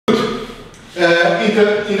In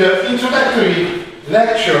the introductory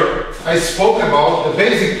lecture, I spoke about the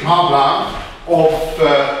basic problem of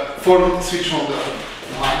switch on the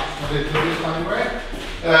mic a little bit anyway.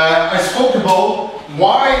 I spoke about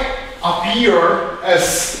why appear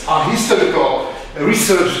as a historical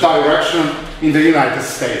research direction in the United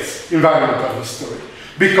States, environmental history.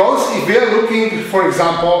 Because if we are looking, for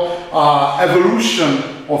example, evolution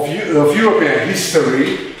of European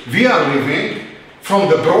history, we are living from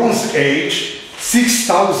the Bronze Age,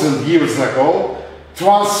 6,000 years ago,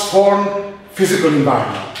 transformed physical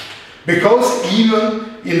environment. Because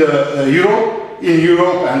even in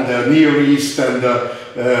Europe and the Near East and the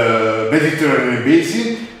Mediterranean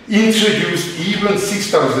basin, introduced even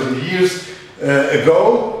 6,000 years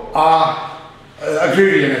ago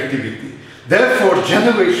agrarian activity. Therefore,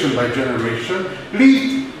 generation by generation,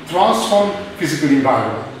 lived transformed physical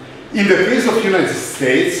environment. In the case of United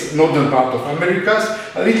States, northern part of Americas,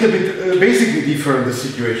 a little bit basically different the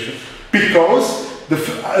situation. Because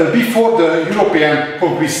before the European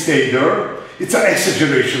conquistador, it's an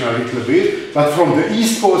exaggeration a little bit, but from the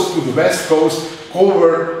east coast to the west coast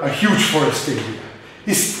cover a huge forest area.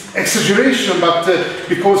 It's exaggeration, but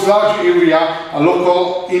because large area, a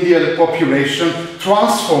local Indian population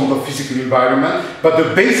transformed the physical environment, but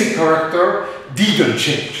the basic character didn't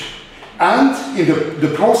change. And in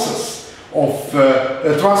the process of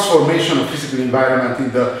transformation of physical environment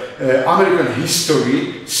in the American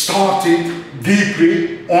history started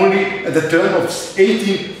deeply only at the turn of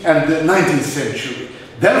 18th and the 19th century.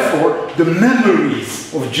 Therefore, the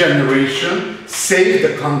memories of generation saved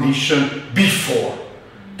the condition before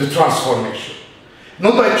the transformation.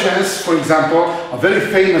 Not by chance, for example, a very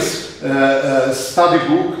famous study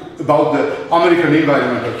book about the American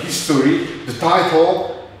environmental history, the title,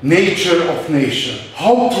 Nature of Nation.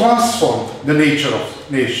 How transformed the nature of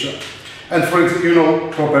nation. And for example, you know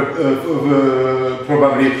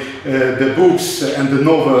probably the books and the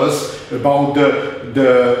novels about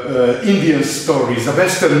the Indian stories, the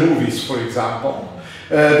Western movies, for example.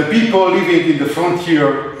 The people living in the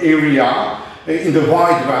frontier area, in the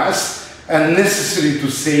Wild West, and necessary to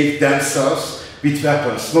save themselves with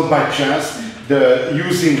weapons, not by chance.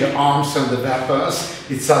 Using the arms and the weapons,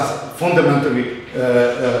 it's a fundamentally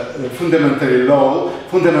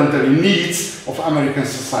needs of American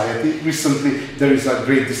society. Recently, there is a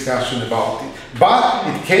great discussion about it. But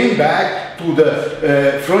it came back to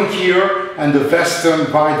the frontier and the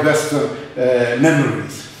Wild Western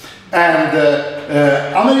memories. And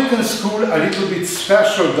American school, a little bit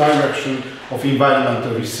special direction of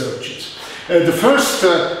environmental researches. The first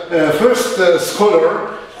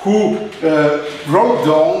scholar who wrote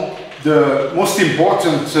down the most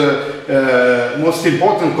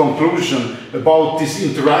important conclusion about this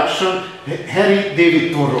interaction, Henry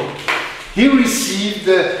David Thoreau. He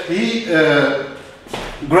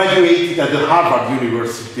graduated at the Harvard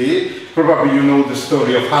University. Probably you know the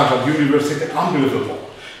story of Harvard University, unbelievable.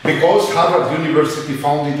 Because Harvard University,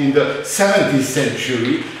 founded in the 17th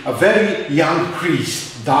century, a very young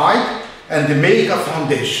priest died and they made a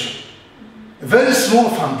foundation. A very small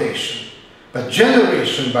foundation, but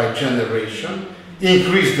generation by generation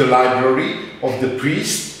increased the library of the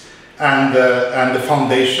priest and the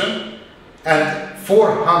foundation, and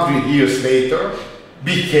 400 years later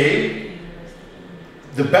became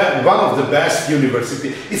one of the best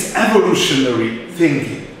universities. It's evolutionary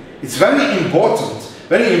thinking. It's very important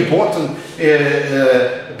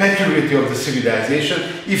peculiarity of the civilization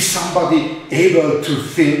if somebody able to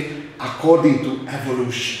think according to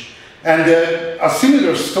evolution. And a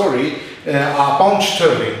similar story, pound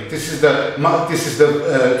sterling. This is the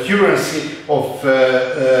currency of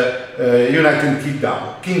United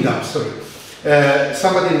Kingdom. Sorry.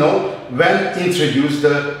 Somebody know when introduced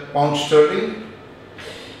the pound sterling?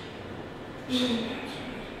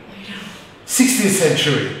 16th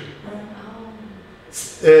century.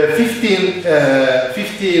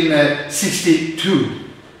 1562.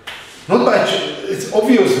 Not by, it's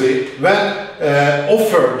obviously when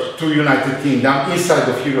offered to United Kingdom inside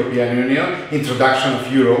of European Union, introduction of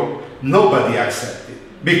euro, nobody accepted.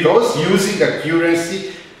 Because using a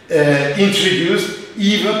currency introduced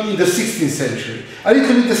even in the 16th century. A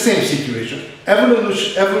little bit the same situation.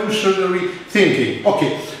 Evolutionary thinking.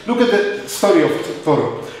 Okay, look at the story of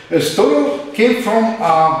Thoreau. Thoreau came from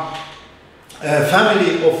a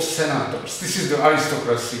family of senators. This is the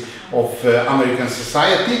aristocracy of American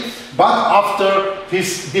society. But after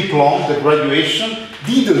his diploma, the graduation,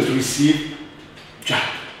 didn't receive job.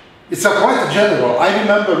 It's quite general. I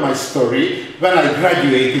remember my story when I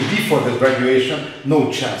graduated. Before the graduation, no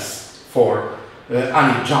chance for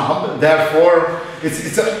any job. Therefore,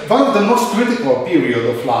 it's one of the most critical period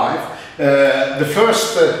of life. The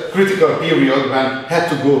first critical period when I had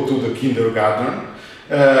to go to the kindergarten.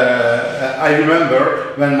 I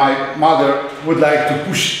remember when my mother would like to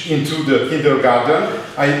push into the kindergarten,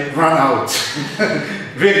 I ran out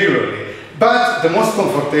regularly. But the most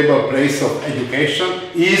comfortable place of education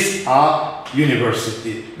is a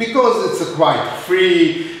university, because it's quite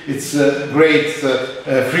free, it's a great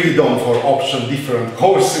freedom for option different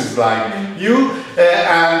courses like you.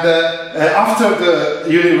 After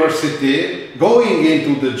the university, going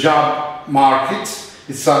into the job market,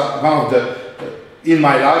 it's one of the, in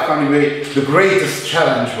my life anyway, the greatest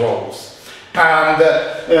challenge roles. And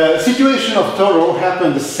situation of Thoreau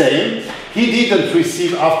happened the same. He didn't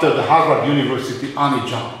receive after the Harvard University any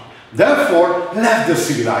job. Therefore, left the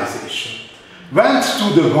civilization. Went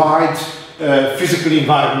to the wide physical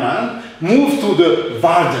environment, moved to the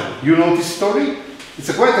Warden. You know this story?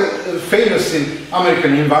 It's quite famous in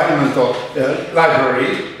American environmental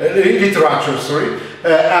library, literature, sorry.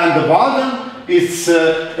 And the Warden is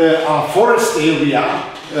a forest area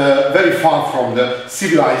very far from the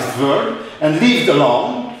civilized world, and lived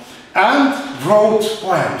alone and wrote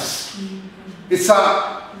poems. It's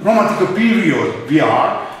a romantic period we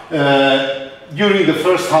are during the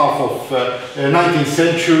first half of 19th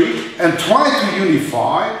century, and try to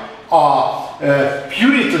unify a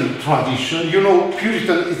Puritan tradition. You know,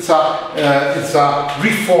 Puritan, it's a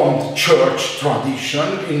Reformed church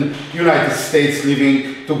tradition in United States,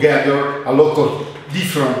 living together a lot of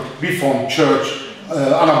different Reformed church,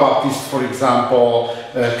 Anabaptists, for example,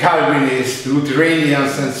 Calvinists,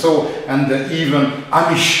 Lutheranians, and so, and even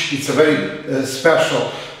Amish. It's a very special,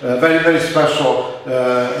 very special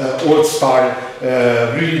old-style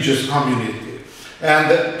religious community.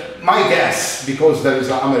 And my guess, because there is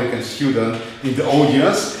an American student in the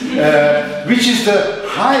audience, which is the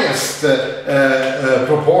highest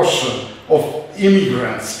proportion of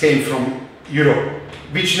immigrants came from Europe.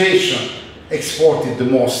 Which nation exported the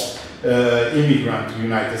most immigrant to the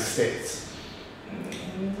United States?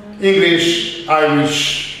 English,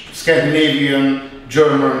 Irish, Scandinavian,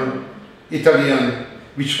 German, Italian,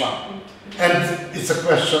 which one? And it's a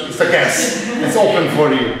question, it's a guess. It's open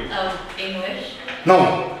for you. English?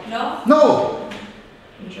 No. No? No.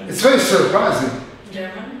 German. It's very surprising.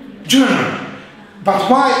 German? German. But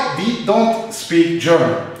why we don't speak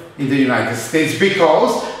German in the United States?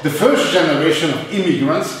 Because the first generation of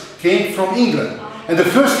immigrants came from England. And the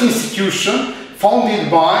first institution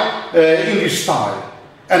founded by English style.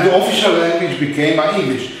 And the official language became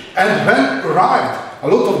English. And when arrived a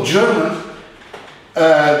lot of German,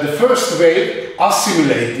 the first wave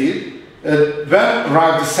assimilated, when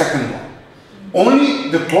arrived the second one. Only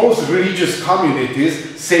the close religious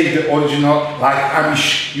communities say the original, like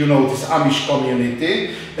Amish, you know this Amish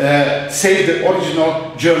community, say the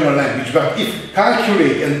original German language. But if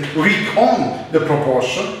calculate and recon the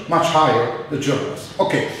proportion, much higher the Germans.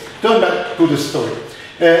 Okay, turn back to the story.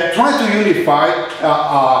 Try to unify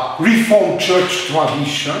a Reformed church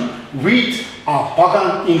tradition with a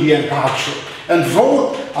pagan Indian culture, and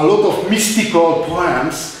wrote a lot of mystical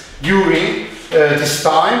poems during this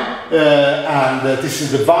time, and this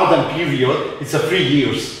is the Warden period. It's a 3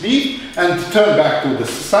 years leave, and turned back to the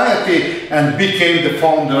society and became the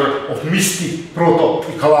founder of mystic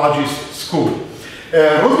proto-ecologist school.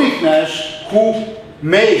 Ludwig Nash, who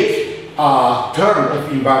made a term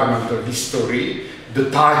of environmental history, the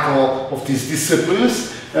title of these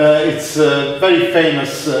disciplines, it's a very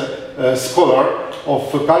famous scholar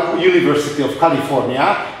of University of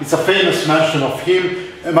California. It's a famous mention of him.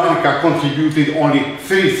 America contributed only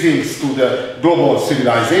 3 things to the global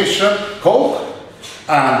civilization: coke,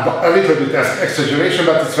 and a little bit exaggeration,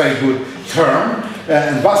 but it's a very good term,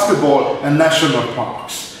 and basketball and national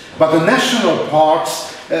parks. But the national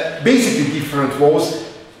parks, basically different was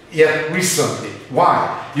yet recently.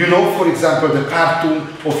 Why? You know, for example, the cartoon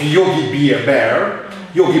of Yogi Bear.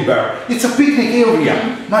 Yogi Bear. It's a picnic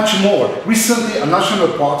area, much more. Recently, a national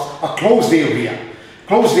park, a closed area.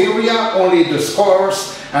 Closed area, only the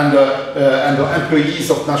scholars and the employees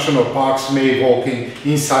of national parks may walking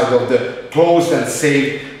inside of the closed and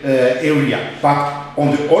safe area. But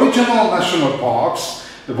on the original national parks,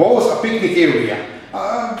 there was a picnic area,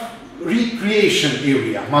 a recreation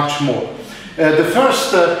area, much more. The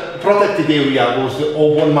first protected area was the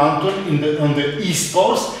Auburn Mountain on the east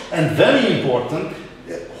coast, and very important,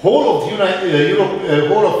 whole of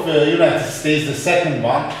United States, the second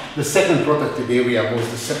one, the second protected area was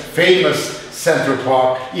the famous Central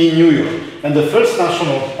Park in New York, and the first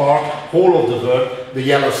national park, whole of the world, the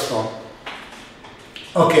Yellowstone.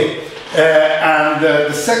 Okay, and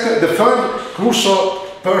the third crucial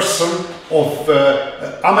person of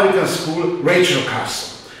American school, Rachel Carson.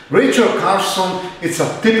 Rachel Carson, it's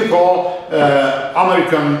a typical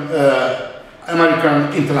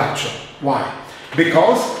American intellectual. Why?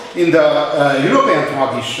 Because in the European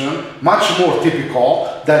tradition, much more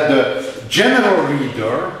typical that the general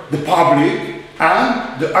reader, the public,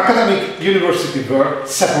 and the academic university world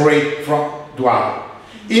separate from the other.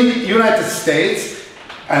 In the United States,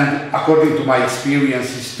 and according to my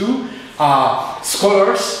experiences too,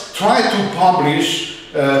 scholars try to publish,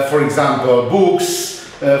 for example, books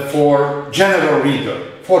for general reader,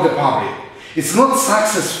 for the public. It's not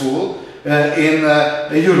successful in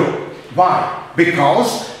Europe. Why?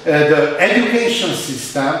 Because the education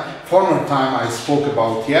system, former time I spoke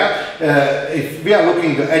about here, if we are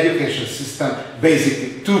looking at the education system,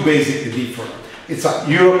 basically different. It's a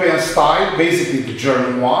European style, basically the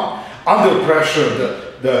German one, under pressure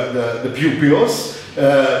the pupils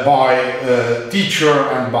by teacher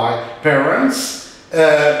and by parents,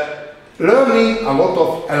 learning a lot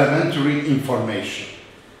of elementary information,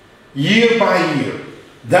 year by year.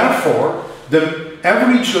 Therefore, the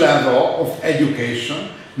average level of education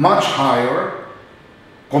much higher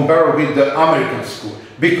compared with the American school,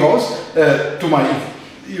 because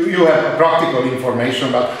you have practical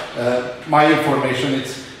information, but my information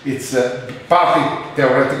it's partly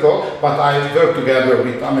theoretical, but I work together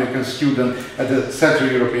with American students at the Central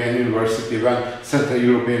European University, Central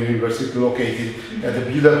European University located at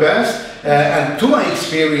Budapest, and to my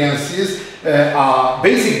experiences, a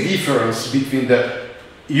basic difference between the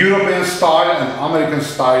European style and American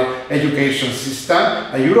style education system.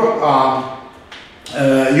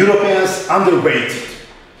 Europeans underrated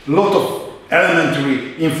a lot of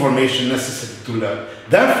elementary information necessary to learn.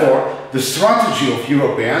 Therefore, the strategy of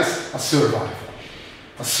Europeans is survival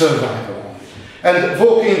only. And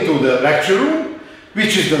walk into the lecture room,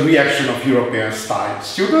 which is the reaction of European style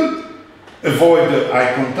student, avoid the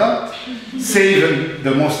eye contact, save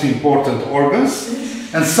the most important organs,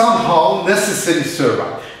 and somehow necessarily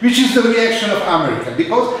survive, which is the reaction of American,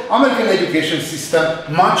 because American education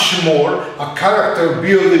system much more a character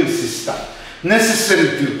building system,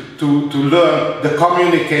 necessary to learn the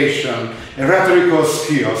communication, rhetorical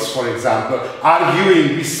skills, for example,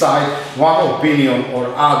 arguing beside one opinion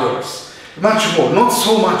or others. Much more, not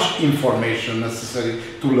so much information necessary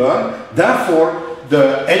to learn. Therefore,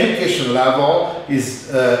 the education level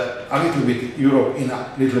is a little bit Europe in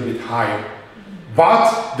a little bit higher,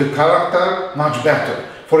 but the character much better.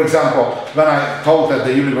 For example, when I taught at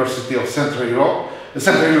the University of Central Europe, the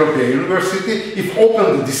Central European University, if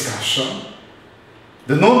open the discussion,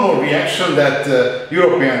 the normal reaction that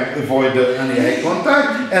European avoid any eye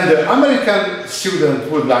contact, and the American student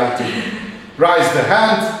would like to raise the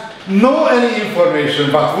hand, no any information,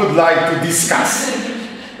 but would like to discuss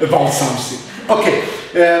about something. Okay,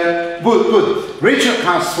 good. Rachel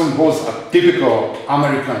Carson was a typical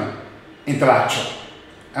American intellectual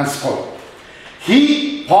and scholar.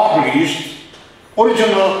 He published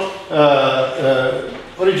original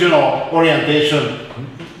orientation.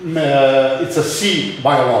 It's a C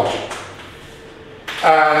biology,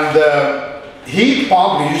 and he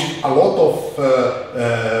published a lot of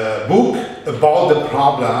book about the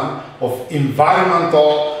problem of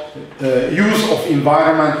environmental use of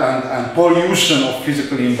environment and pollution of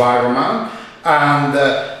physical environment. And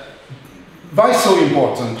why so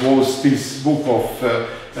important was this book of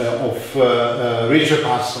Rachel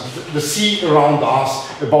Carson, The Sea Around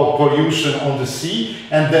Us, about pollution on the sea.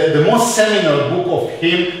 And the most seminal book of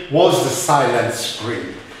him was The Silent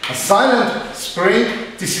Spring. A Silent Spring,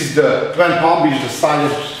 this is when published, The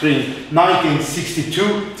Silent Spring,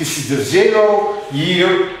 1962, this is the 0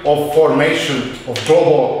 year of formation of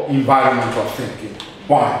global environmental thinking.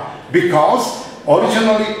 Why? Because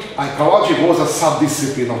originally ecology was a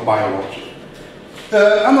sub-discipline of biology.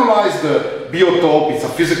 Analyze the biotope, it's a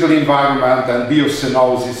physical environment, and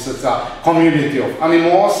biocenosis, it's a community of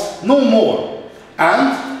animals, no more.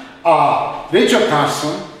 And Rachel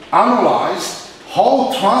Carson analyzed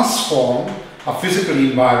how transform a physical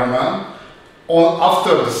environment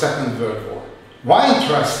after the Second World War. Why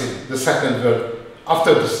interesting the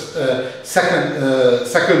after the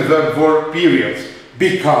Second World War period?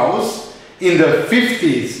 Because in the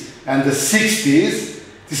 50s and the 60s,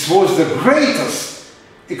 this was the greatest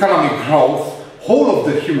economic growth whole of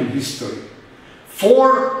the human history.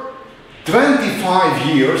 For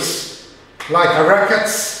 25 years, like a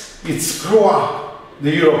rockets, it screw up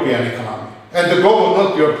the European economy and the global,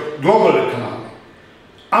 not your global economy.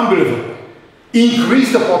 Unbelievable.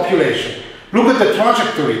 Increase the population. Look at the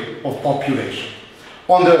trajectory of population.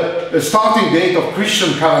 On the starting date of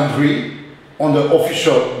Christian calendar, on the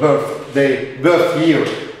official birth year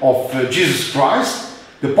of Jesus Christ,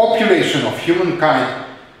 the population of humankind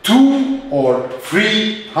 2 or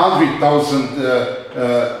 300,000,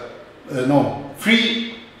 no,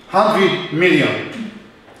 300 million,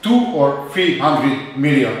 2 or 300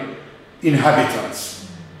 million inhabitants.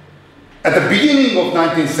 At the beginning of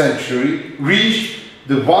 19th century, reached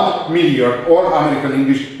the 1 million, or American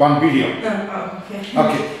English, 1 billion. Okay.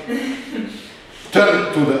 Okay.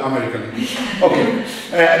 Turn to the American English. Okay.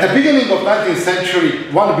 At the beginning of 19th century,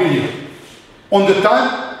 1 billion. On the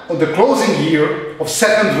time of the closing year of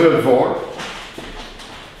Second World War,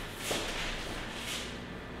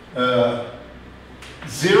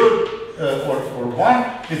 zero or 1,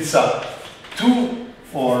 it's 2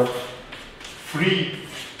 or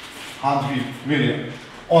 300 million.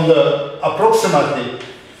 On the approximately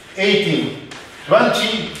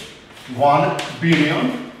 1821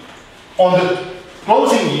 billion. On the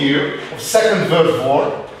closing year of Second World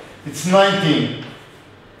War, it's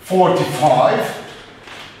 1945,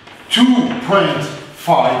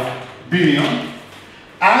 2.5 billion,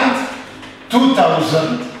 and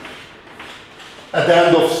 2000, at the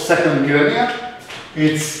end of second millennia,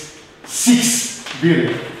 it's 6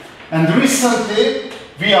 billion. And recently,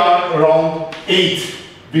 we are around 8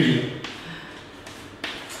 billion.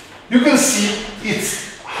 You can see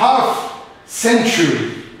it's half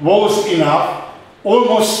century was enough,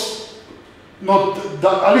 almost not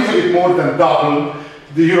a little bit more than double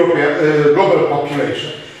the European global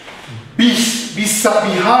population.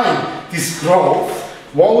 Behind this growth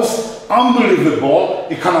was unbelievable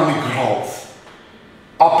economic growth.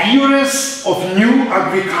 Appearance of new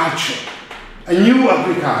agriculture. A new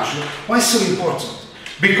agriculture. Why so important?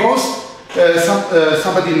 Because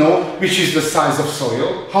somebody knows which is the size of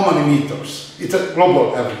soil, how many meters. It's a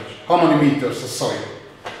global average. How many meters of soil?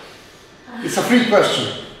 It's a free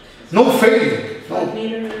question. No failing. No. 5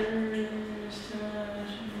 meters,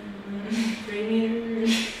 3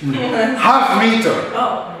 meters. Half meter.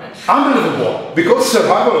 Oh. Unbelievable. Because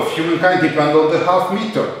survival of humankind depends on the half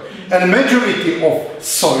meter. And majority of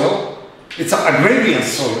soil, it's an agrarian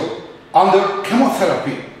soil, under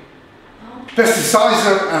chemotherapy. Pesticides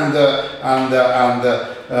and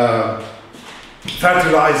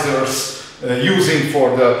fertilizers using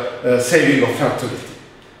for the saving of fertility.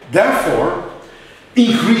 Therefore,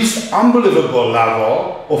 increased unbelievable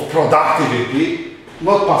level of productivity,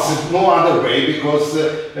 not possible, no other way, because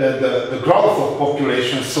the growth of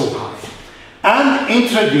population is so high. And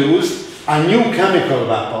introduced a new chemical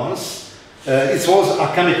weapons. It was a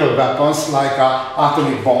chemical weapons like an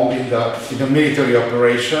atomic bomb in the military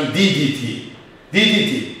operation, DDT.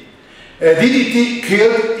 DDT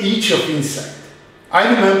killed each of insect. I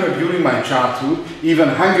remember during my childhood, even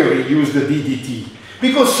Hungary used the DDT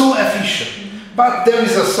because so efficient. But there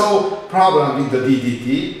is a so problem with the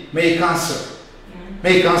DDT, make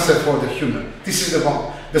cancer for the human. This is the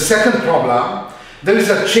one. The second problem, there is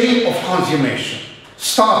a chain of consummation.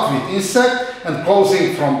 Start with insect and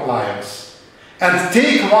closing from lions. And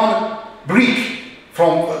take one brick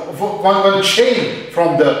from one chain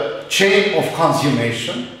from the chain of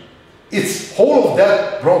consummation. It's whole of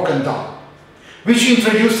that broken down. Which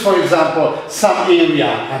introduced, for example, some area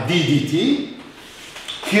a DDT,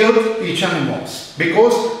 killed each animals.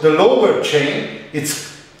 Because the lower chain, it's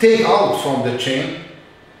take out from the chain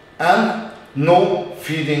and no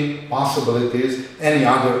feeding possibilities any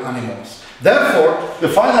other animals. Therefore, the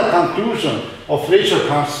final conclusion of Rachel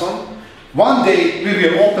Carson, one day we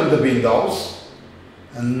will open the windows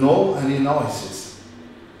and no any noises.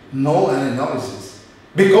 No any noises.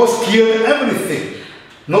 Because kill everything.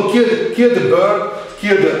 No kill the bird,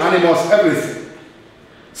 kill the animals, everything.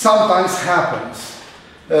 Sometimes happens.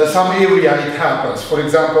 Some area it happens. For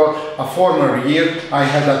example, a former year I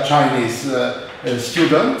had a Chinese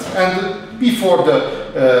student, and before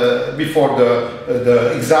the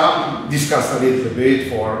exam discussed a little bit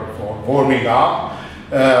for warming up,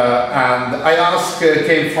 and I asked,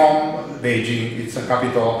 came from Beijing, it's the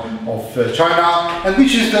capital of China, and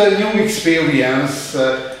which is the new experience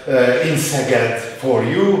in Szeged for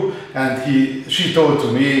you? And she told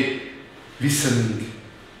to me, listening,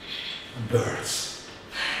 birds.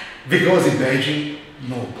 Because in Beijing,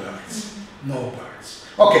 no birds, no birds.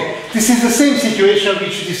 Okay, this is the same situation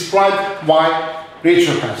which described why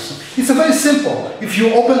Rachel Carson. It's a very simple. If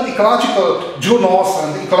you open ecological journals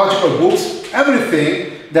and ecological books,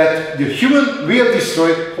 everything that the human will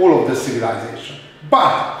destroy all of the civilization.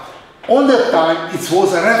 But on that time, it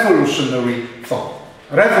was a revolutionary thought.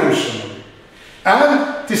 Revolutionary.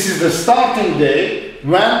 And this is the starting day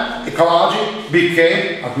when ecology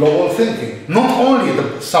became a global thinking. Not only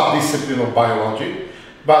the sub-discipline of biology,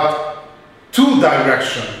 but two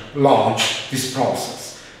directions launched this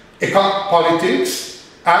process. Politics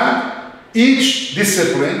and Each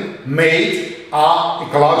discipline made an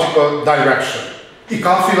ecological direction.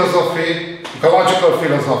 Eco-philosophy,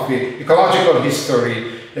 ecological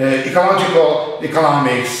history, ecological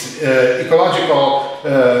economics, ecological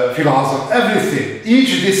philosophy, everything.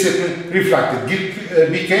 Each discipline reflected,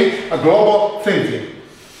 became a global thinking.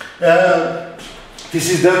 This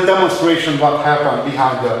is the demonstration what happened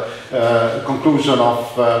behind the conclusion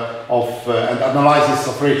of and analysis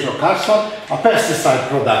of Rachel Carson, a pesticide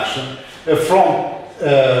production from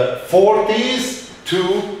 40s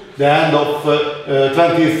to the end of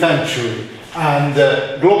 20th century. And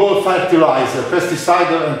global fertilizer,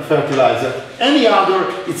 pesticide and fertilizer, any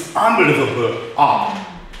other, it's unbelievable up.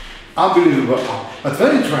 Unbelievable up. But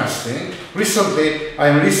very interesting, recently I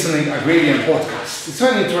am listening agrarian podcast. It's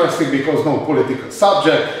very interesting because no political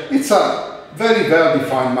subject, it's a very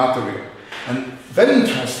well-defined material. And very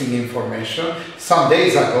interesting information. Some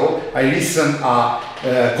days ago I listened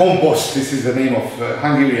Compost, this is the name of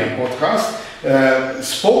Hungarian podcast,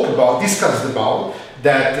 discussed about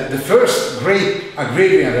that the first great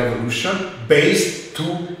agrarian revolution based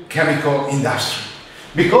to chemical industry.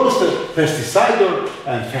 Because the pesticide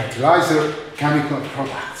and fertilizer chemical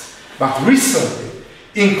products. But recently,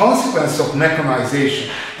 in consequence of mechanization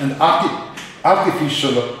and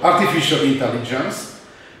artificial intelligence,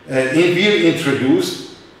 we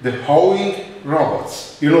introduced the hoeing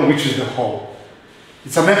robots. You know which is the hoe?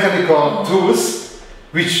 It's a mechanical tools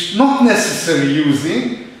which not necessarily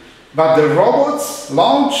using, but the robots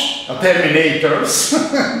launch, terminators,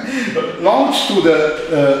 launch to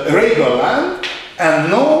the regular land and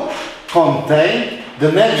now contain the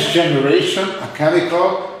next generation of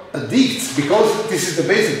chemical addicts, because this is the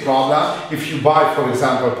basic problem. If you buy, for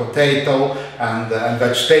example, potato and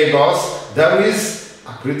vegetables, there is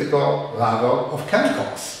a critical level of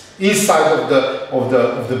chemicals inside of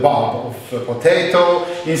the bulb of potato,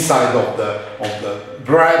 inside of the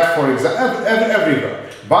bread, for example, everywhere.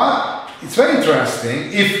 But it's very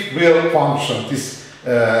interesting if we'll function this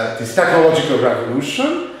technological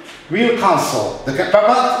revolution. We'll cancel the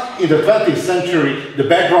but in the 20th century, the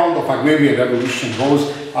background of agrarian revolution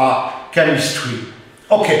was chemistry.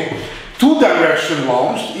 Okay, two directions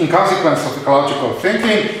launched in consequence of ecological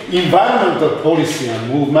thinking: environmental policy and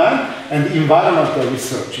movement, and environmental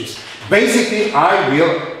researches. Basically, I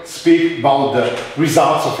will speak about the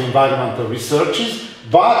results of environmental researches,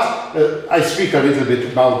 but I speak a little bit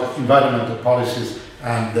about environmental policies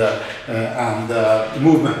and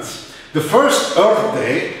movements. The first Earth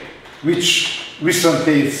Day, which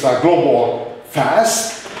recently is a global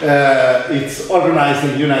fast, it's organized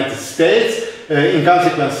in the United States in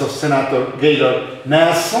consequence of Senator Gaylord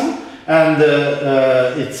Nelson, and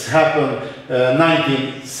it's happened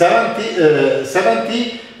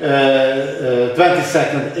 1970,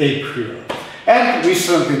 22nd April. And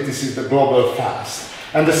recently this is the global fast.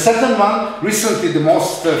 And the second one, recently the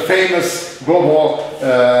most famous global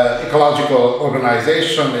ecological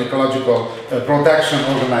organization, ecological protection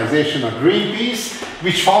organization, Greenpeace,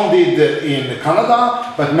 which founded in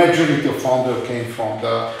Canada, but majority of founders came from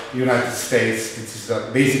the United States. This is a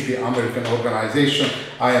basically American organization.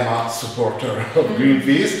 I am a supporter of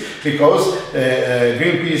Greenpeace because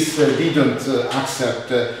Greenpeace didn't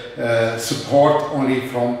accept support only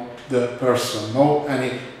from the person, no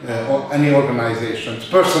any organizations,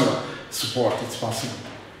 personal support, it's possible.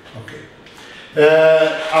 Okay.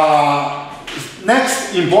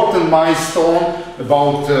 Next important milestone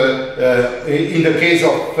about in the case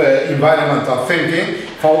of environmental thinking,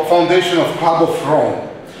 foundation of Club of Rome.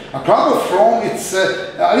 A Club of Rome, it's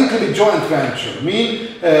a little bit joint venture.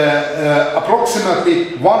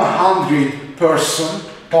 Approximately 100 persons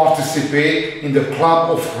participate in the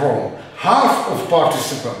Club of Rome. Half of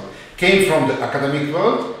participants came from the academic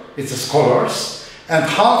world, it's scholars, and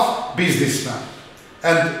half businessmen,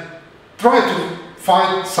 and try to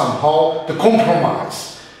find somehow the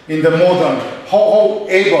compromise in the modern, how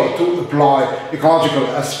able to apply ecological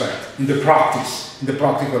aspect in the practice, in the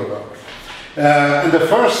practical world. And the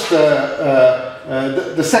first,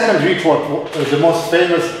 the second report, the most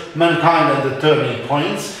famous, Mankind and the Turning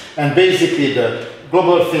Points, and basically the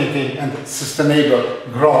global thinking and sustainable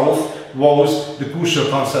growth was the crucial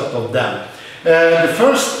concept of them. The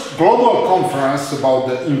first global conference about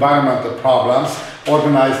the environmental problems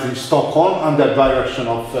organized in Stockholm under direction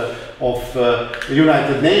of the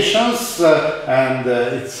United Nations, and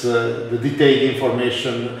it's the detailed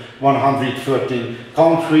information, 113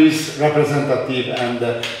 countries representative and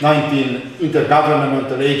 19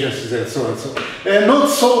 intergovernmental agencies and so on and so on. Not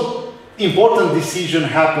so important decision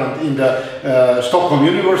happened in the Stockholm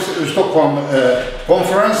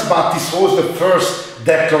conference, but this was the first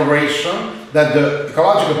declaration that the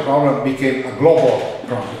ecological problem became a global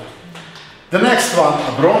problem. The next one,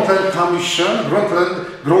 a Brundtland Commission.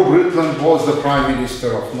 Gro Brundtland was the Prime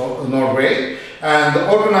Minister of Norway and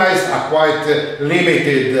organized a quite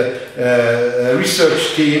limited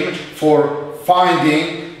research team for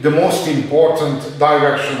finding the most important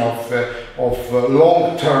direction of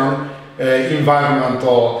long-term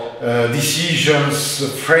environmental decisions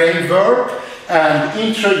framework, and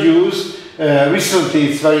introduced recently,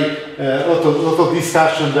 it's very lot of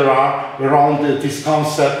discussion there are around this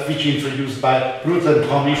concept, which introduced by Brundtland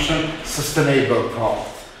Commission, sustainable growth.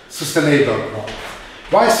 Sustainable growth.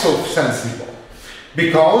 Why so sensible?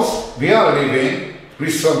 Because we are living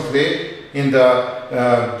recently in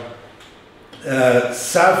the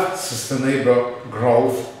self-sustainable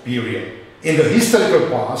growth period. In the historical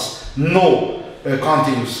past, no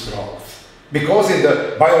continuous growth. Because in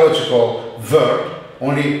the biological world,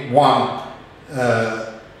 only one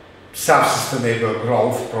self-sustainable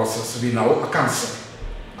growth process we know, a cancer.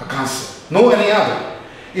 A cancer. No any other.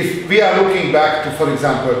 If we are looking back to, for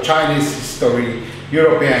example, Chinese history,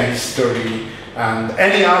 European history, and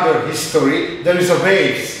any other history, there is a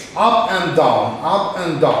waves, up and down, up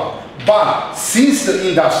and down. But since the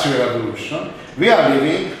Industrial Revolution, we are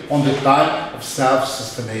living on the time of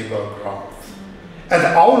self-sustainable growth. And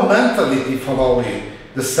our mentality following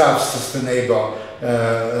the self-sustainable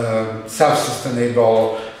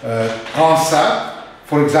concept,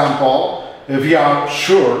 for example, we are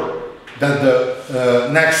sure that the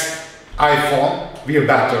next iPhone will be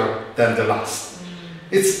better than the last.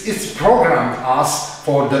 It's programmed us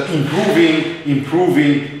for the improving.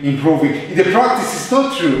 In the practice, it's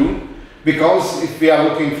not true, because if we are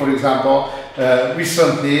looking, for example,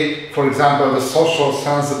 recently, for example, the social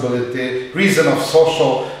sensibility, reason of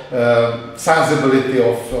social sensibility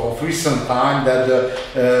of recent time, that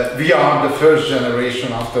we are the first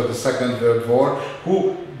generation after the Second World War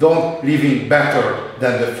who don't living better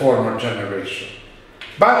than the former generation.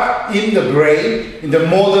 But in the brain, in the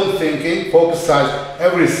modern thinking, focusized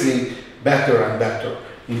everything better and better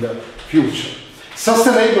in the future.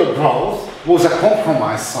 Sustainable growth was a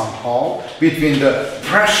compromise somehow between the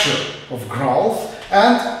pressure of growth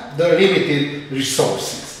and the limited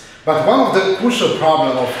resources. But one of the crucial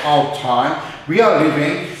problems of our time, we are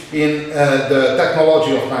living in the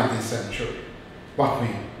technology of 19th century. What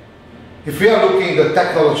mean? If we are looking at the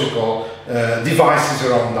technological devices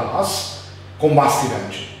around us, combustion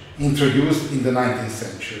engine, introduced in the 19th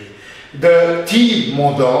century. The T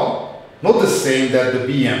model, not the same that the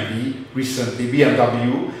BMW recently,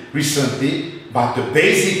 but the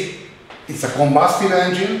basic, it's a combustion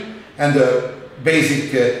engine, and the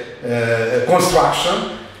basic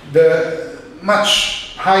construction, the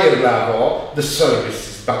much higher level, the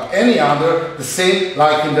services, but any other, the same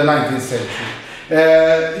like in the 19th century.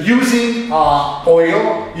 Using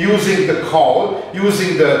oil, using the coal,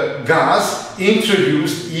 using the gas,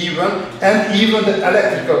 introduced even the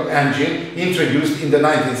electrical engine introduced in the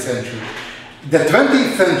 19th century. The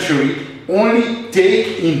 20th century only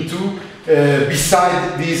take into,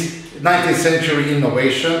 beside this 19th century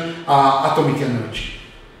innovation, atomic energy,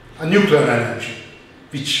 a nuclear energy,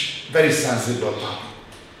 which very sensible topic.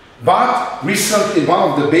 But recently,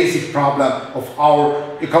 one of the basic problems of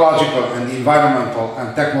our ecological and environmental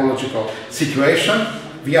and technological situation,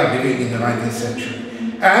 we are living in the 19th century.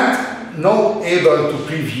 And now able to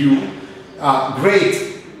preview a great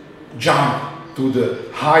jump to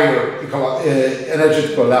the higher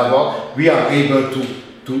energetical level, we are able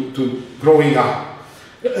to growing up.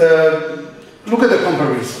 Look at the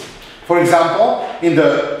comparison. For example, in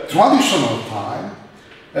the traditional time,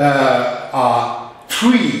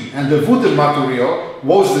 tree and the wooden material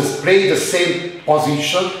played the same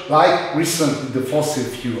position like recently the fossil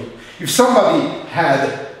fuel. If somebody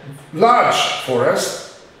had large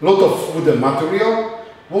forest, lot of wooden material,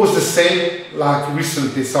 was the same like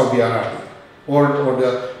recently Saudi Arabia or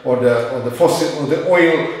the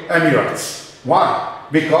oil Emirates. Why?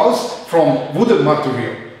 Because from wooden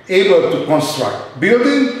material, able to construct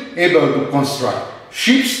building, able to construct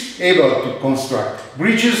ships, able to construct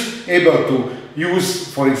bridges, able to use,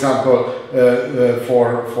 for example,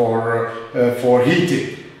 for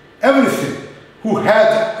heating. Everything. Who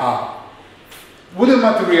had wooden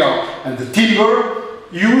material and the timber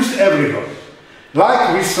used everywhere.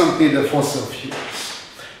 Like recently the fossil fuels.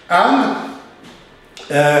 And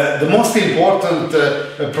the most important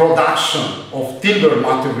production of timber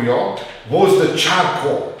material was the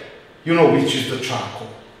charcoal. You know which is the charcoal?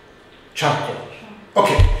 Charcoal.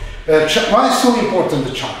 Okay. Why is so important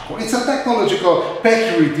the charcoal? It's a technological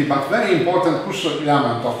peculiarity, but very important, crucial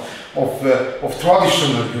element of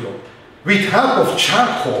traditional Europe. with help of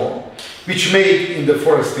charcoal, which made in the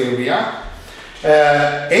forest area,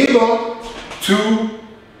 able to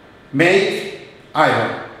make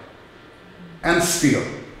iron and steel.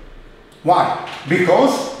 Why?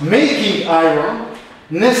 Because making iron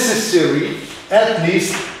necessary at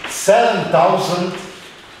least 7,000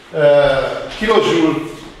 kilojoule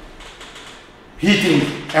heating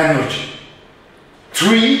energy.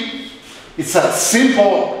 Tree, it's a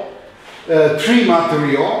simple tree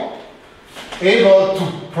material able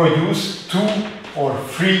to produce 2 or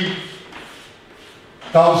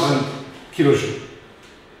 3,000 kilojoule.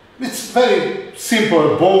 It's very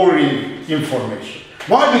simple, boring information.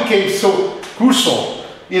 Why became so crucial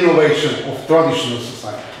innovation of traditional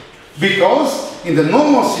society? Because in the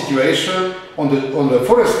normal situation on the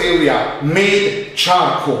forest area made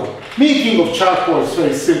charcoal. Making of charcoal is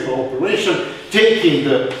very simple operation, taking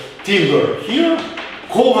the timber here,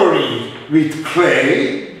 covering with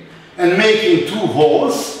clay and making 2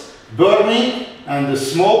 holes, burning and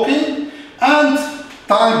smoking, and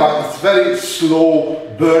time by its very slow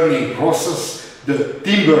burning process, the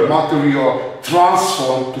timber material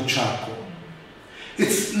transformed to charcoal.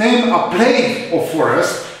 It's named a plague of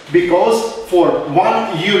forest because for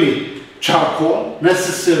 1 unit charcoal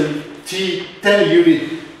necessary 10 unit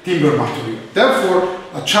timber material. Therefore,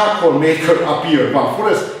 a charcoal maker appeared. One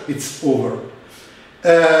forest, it's over.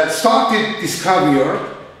 Started discovery,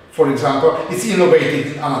 for example, it's innovated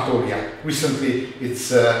in Anatolia. Recently,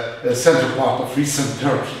 it's a central part of recent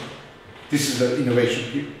Turkey. This is the innovation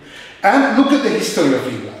here. And look at the history of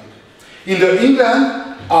England. In the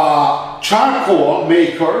England, a charcoal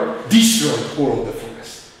maker destroyed all of the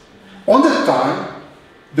forest. On that time,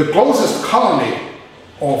 the closest colony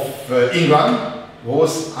of England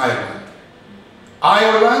was Ireland.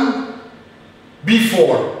 Ireland,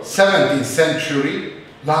 before 17th century,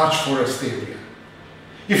 large forest area.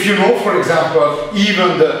 If you know, for example,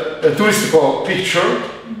 even the touristical picture,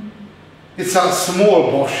 it's a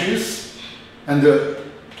small bushes and the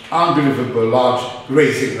unbelievable large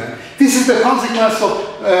grazing land. This is the consequence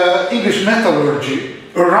of English metallurgy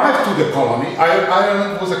arrived to the colony.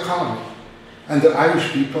 Ireland was a colony. And the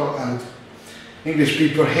Irish people and English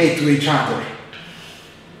people hate to each other.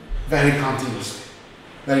 Very continuously.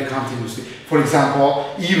 Very continuously. For example,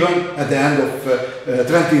 even at the end of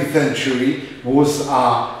 20th century was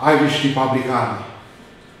Irish Republic Army.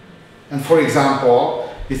 And for example,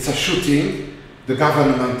 it's a shooting the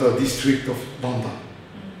governmental district of London.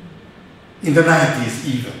 In the 90s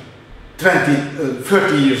even,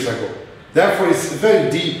 30 years ago. Therefore it's a very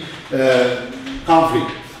deep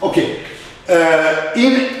conflict. Okay,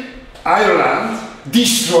 in Ireland,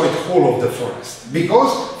 destroyed whole of the forest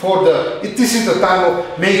because this is the time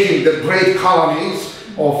of making the great colonies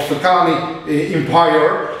of the colony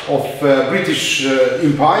empire of British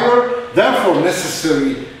Empire. Therefore,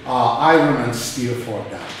 necessary iron and steel for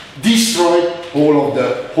them. Destroyed whole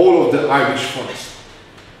of the Irish forest,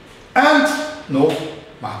 and no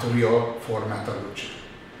material for metallurgy.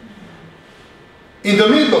 In the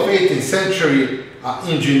middle of 18th century, an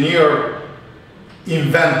engineer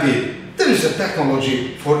invented. There is a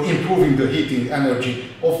technology for improving the heating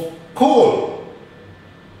energy of coal.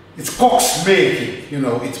 It's coks making, you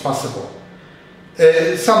know, it's possible.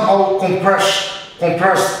 Somehow compressed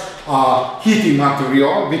heating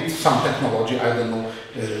material with some technology, I don't know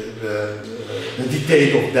the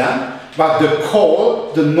detail of them, but the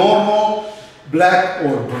coal, the normal black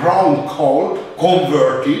or brown coal,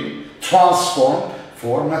 converted, transformed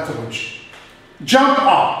for metallurgy. Jump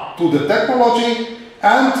up to the technology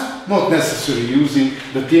and not necessarily using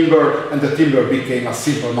the timber, and the timber became a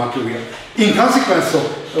simple material. In consequence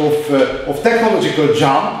of technological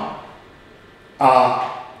jump,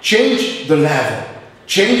 change the level,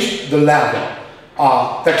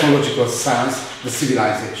 technological sense, the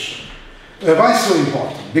civilization. Why so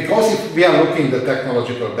important? Because if we are looking at the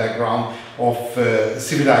technological background of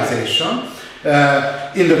civilization,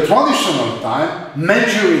 in the traditional time,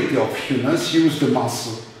 majority of humans use the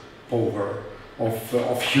muscle power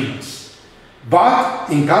of humans. But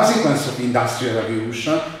in consequence of industrial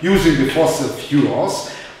revolution, using the fossil fuels,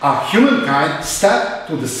 humankind stepped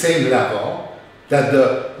to the same level that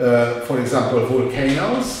for example,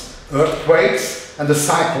 volcanoes, earthquakes, and the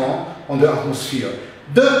cyclone on the atmosphere.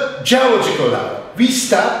 The geological level. We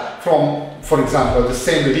step from, for example, the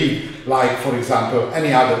same league, like, for example,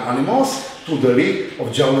 any other animals, to the league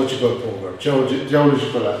of geological power,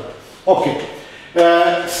 geological level. Okay.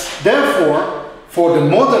 Therefore, for the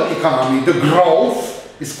modern economy, the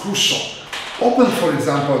growth is crucial. Open, for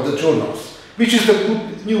example, the journals. Which is the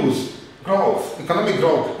good news? Growth, economic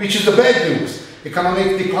growth. Which is the bad news?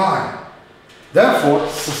 Economic decline. Therefore,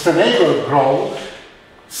 sustainable growth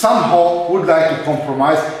somehow would like to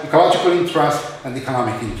compromise ecological interest and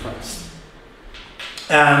economic interest.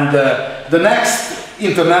 And the next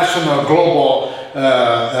international global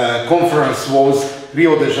conference was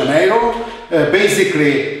Rio de Janeiro,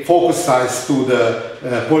 basically focused to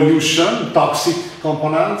the pollution, toxic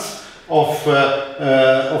components of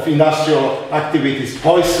industrial activities,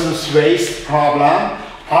 poisonous waste problem,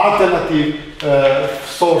 alternative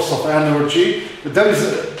source of energy. There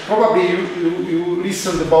is probably you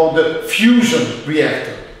listened about the fusion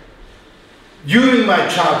reactor. During my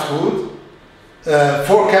childhood,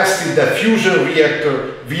 forecasted that fusion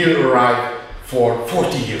reactor will arrive for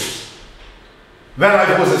 40 years. When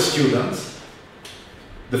I was a student,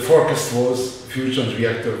 the forecast was fusion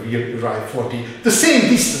reactor will arrive 40. The same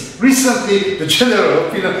distance. Recently, the general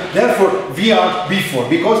opinion, therefore, we are before,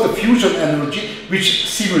 because the fusion energy, which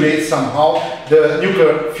simulates somehow the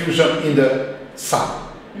nuclear fusion in the sun,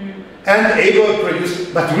 and able to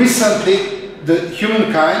produce. But recently, the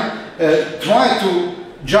humankind tried to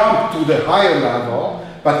jump to the higher level,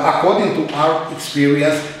 but according to our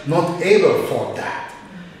experience, not able for that.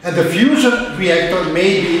 And the fusion reactor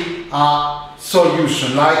may be a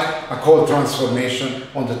solution, like a coal transformation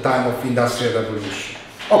on the time of industrial revolution.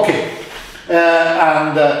 Okay,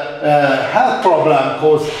 health problem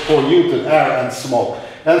caused polluted air and smoke,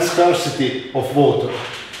 and scarcity of water.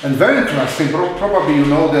 And very interesting, probably you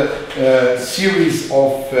know the series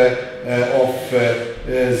of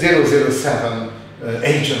 007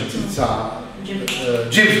 agent, it's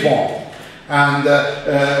James Bond. And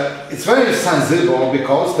it's very sensible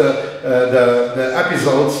because the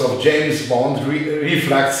episodes of James Bond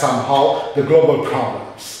reflect somehow the global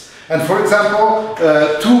problems. And for example,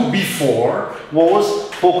 2 before was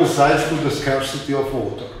focused to the scarcity of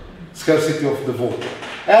water, scarcity of the water.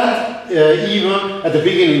 And even at the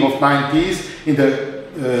beginning of 90s, in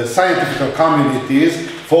the scientific communities,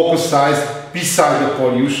 focused beside the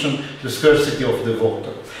pollution, the scarcity of the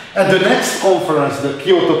water. At the next conference, the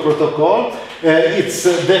Kyoto Protocol, it's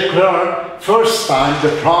declared first time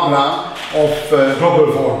the problem of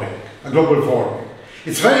global warming.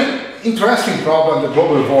 It's very interesting problem, the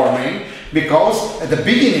global warming, because at the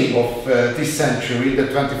beginning of this century, the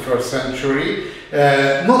 21st century,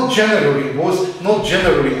 was not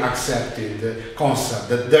generally accepted concept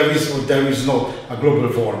that there is not a global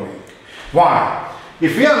warming. Why?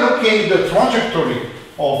 If we are looking at the trajectory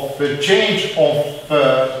of change of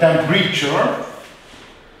temperature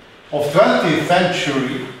of 20th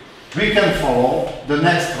century, we can follow the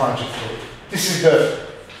next trajectory. This is the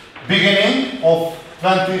beginning of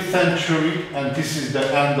 20th century, and this is the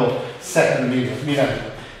end of second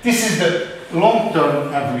millennium. This is the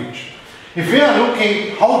long-term average. If we are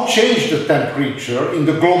looking how changed the temperature in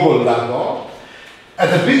the global level, at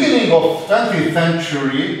the beginning of 20th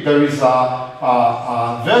century, there is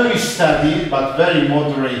a very steady but very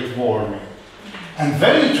moderate warming. And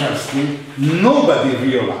very interesting, nobody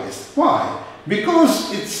realized. Why?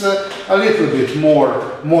 Because it's a little bit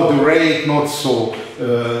more moderate, not so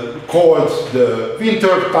cold the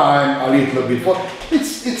winter time, a little bit hot.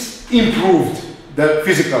 It's improved the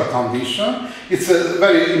physical condition. It's a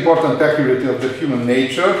very important accuracy of the human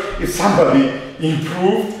nature. If somebody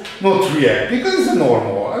improved, not react, because it's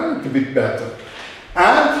normal, a little bit better.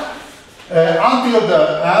 And until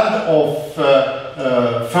the end of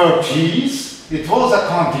 30s, it was a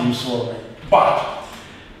continuous warming. But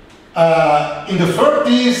in the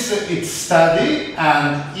 30s, it's steady,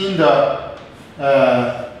 and in the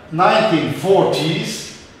 1940s,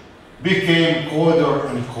 became colder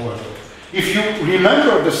and colder. If you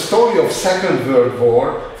remember the story of Second World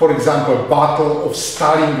War, for example, Battle of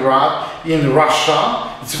Stalingrad in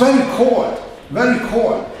Russia, it's very cold, very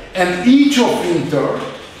cold. And each of winter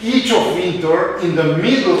in the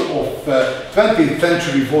middle of 20th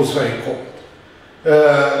century was very cold.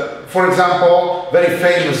 For example, very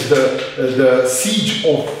famous the siege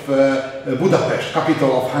of Budapest,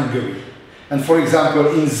 capital of Hungary. And for example,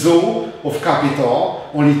 in zoo of capital,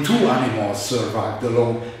 only 2 animals survived the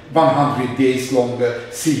long 100 days long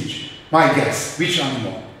siege. My guess, which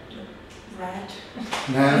animal? Rat.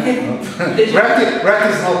 No,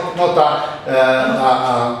 rat is not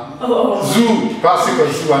a zoo,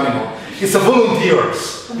 classical zoo animal. It's a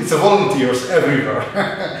volunteers. It's a volunteers everywhere.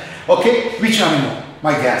 Okay, which animal?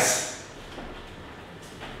 My guess.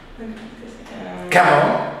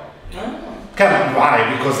 Camel. Camel.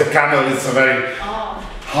 Why? Because the camel is a very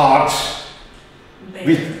hard,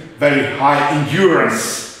 with very high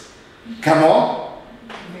endurance. Camel?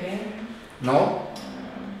 No?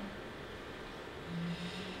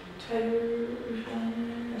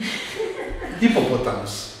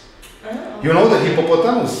 Hippopotamus. You know the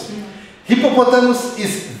hippopotamus? Hippopotamus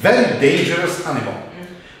is very dangerous animal.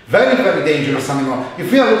 Very, very dangerous animal.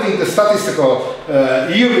 If we are looking at the statistical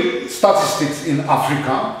yearly statistics in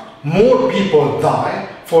Africa, more people die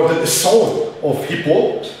for the assault of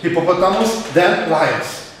hippopotamus than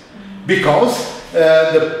lions, because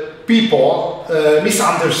the people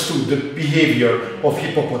misunderstood the behavior of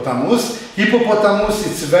hippopotamus. Hippopotamus,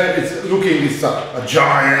 it's a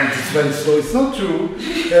giant, it's very slow. It's not true.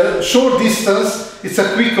 Short distance, it's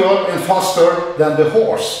a quicker and faster than the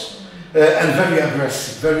horse. And very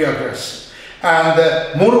aggressive. And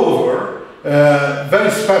moreover,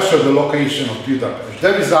 very special the location of Budapest.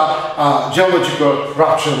 There is a geological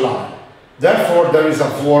rupture line. Therefore, there is a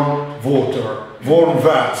warm water, warm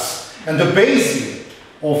wells. And the basin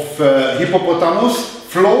of hippopotamus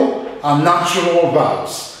flow are natural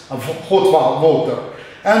wells of hot water.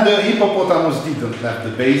 And the hippopotamus didn't have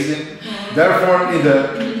the basin. Therefore, in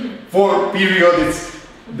the warm period, it's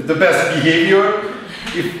the best behavior.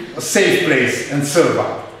 If a safe place and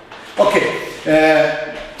survive. Okay,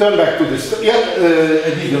 turn back to this. Yeah,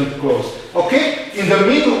 I didn't close. Okay, in the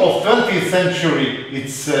middle of 20th century,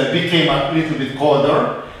 it became a little bit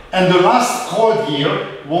colder, and the last cold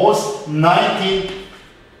year was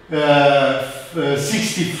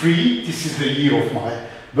 1963. This is the year of my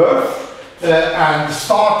birth, and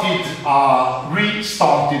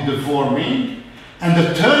restarted the warming, and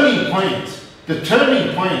the turning point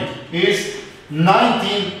is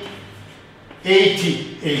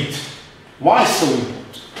 1988. Why so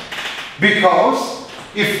important? Because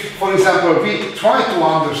if, for example, we try to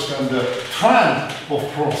understand the trend of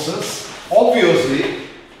process, obviously,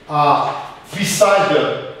 beside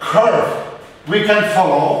the curve we can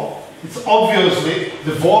follow, it's obviously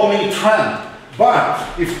the warming trend. But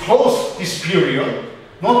if close this period,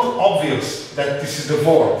 not obvious that this is the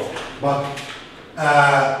warm, but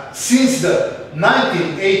since the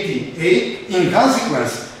 1988, in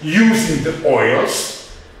consequence, using the oils,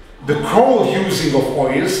 the crowd using of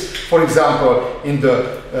oils, for example, in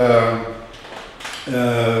the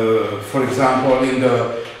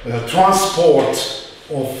transport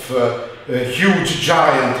of huge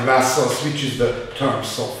giant vessels, which is the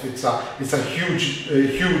terms of it's a huge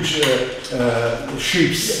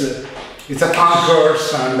ships. It's a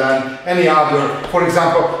tankers and then any other. For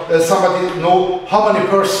example, somebody know how many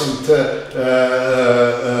percent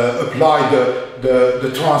apply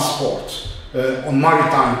the transport on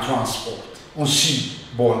maritime transport, on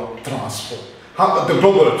seaborne transport, the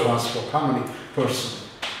global transport. How many percent?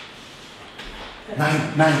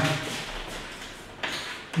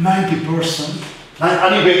 90%.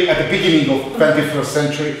 Anyway, at the beginning of 21st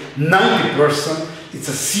century, 90% it's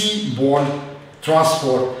a seaborne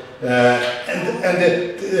transport.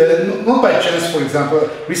 Not by chance, for example,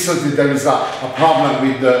 recently there is a problem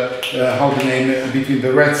with between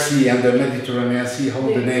the Red Sea and the Mediterranean Sea,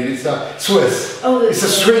 is Suez. Oh, it's a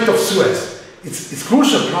Strait of Suez. It's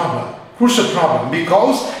crucial problem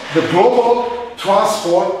because the global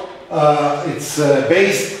transport it's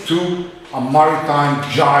based to a maritime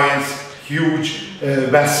giants, huge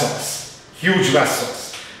vessels,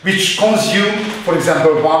 which consume, for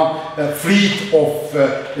example, one fleet of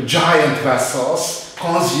giant vessels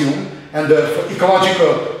consume, and the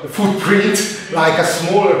ecological footprint like a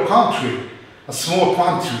small country,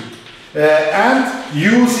 and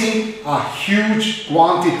using a huge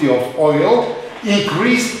quantity of oil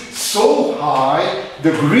increased so high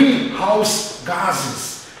the greenhouse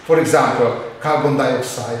gases, for example, carbon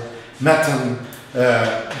dioxide, methane,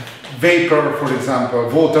 vapor, for example,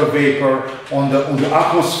 water vapor on the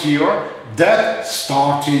atmosphere, that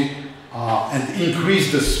started and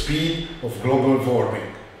increased the speed of global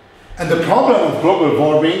warming. And the problem of global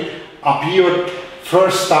warming appeared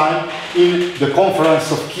first time in the conference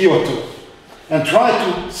of Kyoto, and tried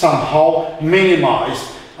to somehow minimize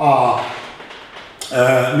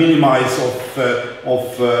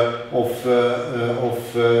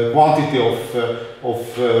quantity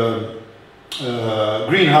of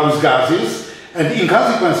greenhouse gases, and in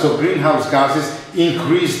consequence of greenhouse gases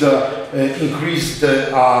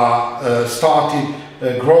started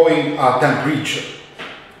growing temperature.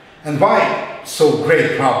 And why so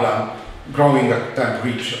great problem growing at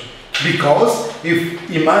temperature? Because if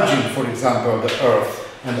imagine, for example, the Earth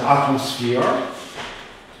and the atmosphere,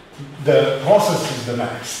 the process is the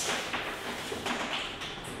next.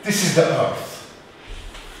 This is the Earth.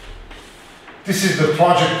 This is the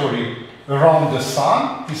trajectory around the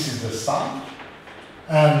sun. This is the sun,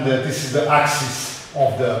 and this is the axis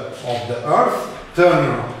of the Earth. Turn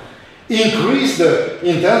around. Increase the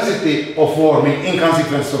intensity of warming in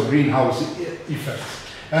consequence of greenhouse effects.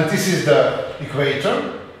 And this is the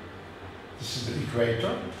equator. This is the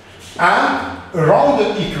equator. And around the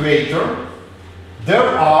equator,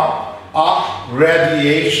 there are a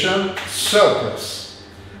radiation surplus.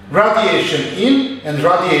 Radiation in and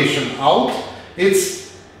radiation out,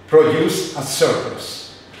 it's produced a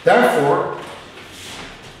surplus. Therefore,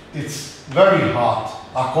 it's very hot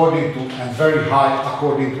according to, and very high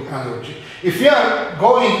according to energy. If we are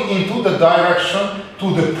going into the direction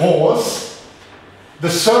to the poles, the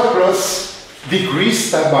surplus decreases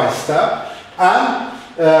step by step, and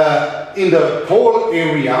in the pole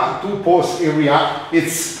area, two poles area,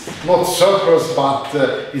 it's not surplus but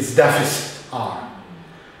it's deficit R.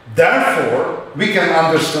 Therefore, we can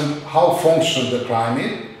understand how function the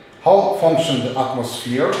climate, how function the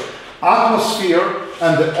atmosphere. Atmosphere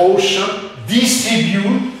and the ocean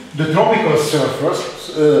distribute the tropical surplus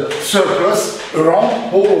around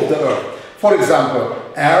whole of the Earth. For example,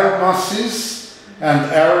 air masses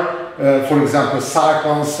and air, for example,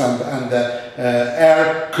 cyclones and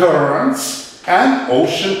air currents and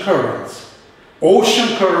ocean currents.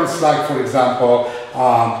 Ocean currents like, for example,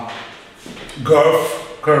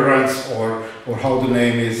 Gulf currents or how the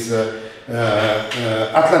name is,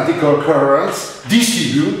 Atlantic currents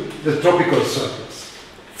distribute the tropical surplus.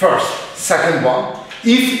 First. Second one,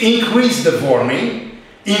 if increase the warming,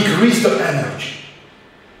 increase the energy.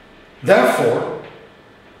 Therefore,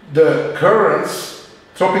 the currents,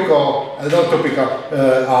 tropical, not tropical,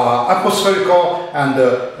 atmospherical and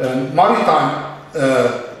maritime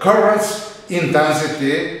currents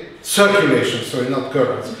intensity, circulation, sorry, not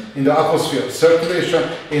currents, in the atmosphere, circulation,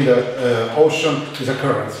 in the ocean is a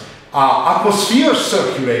current. Atmosphere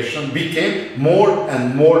circulation became more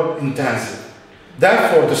and more intensive.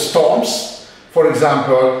 Therefore, the storms, for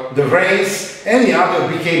example, the rains, any other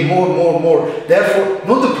became more. Therefore,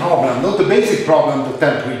 not the problem, not the basic problem, the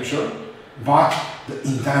temperature, but the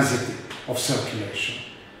intensity of circulation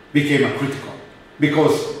became a critical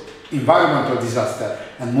because environmental disaster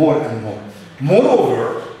and more.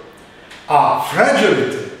 Moreover,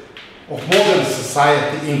 fragility of modern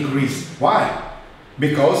society increased. Why?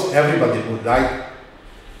 Because everybody would like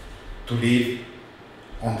to live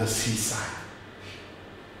on the seaside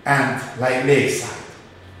and like lakeside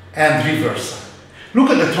and riverside. Look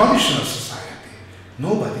at the traditional society.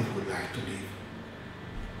 Nobody would like to live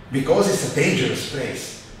because it's a dangerous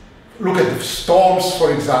place. Look at the storms,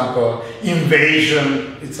 for example,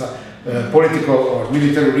 invasion, it's a political or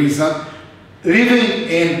military reason. Living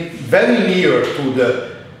in very near to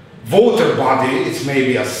the water body, it's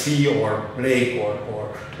maybe a sea or lake or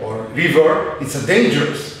river, it's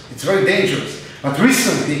very dangerous. But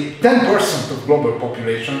recently, 10% of global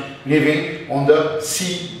population living on the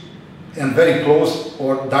sea and very close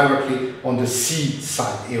or directly on the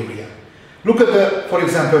seaside area. Look at the, for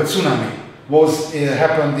example, tsunami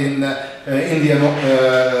happened in Indian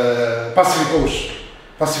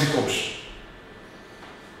Pacific Ocean.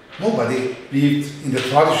 Nobody lived in the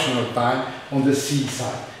traditional time on the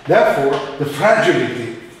seaside. Therefore, the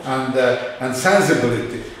fragility and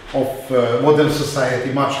sensibility of modern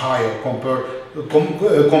society much higher compared with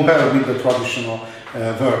the traditional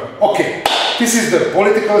world. Okay, this is the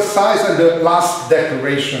political side, and the last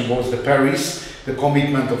declaration was the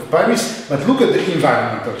commitment of Paris. But look at the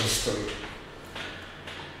environmental history.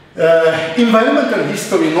 Environmental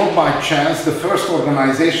history, not by chance, the first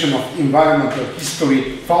organization of environmental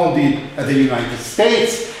history founded at the United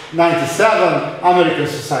States, 97, American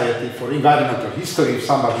Society for Environmental History, if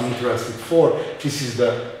somebody interested for, this is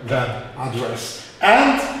the web address.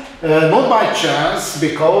 And not by chance,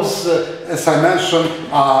 because, as I mentioned,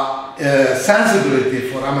 sensibility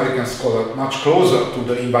for American scholars much closer to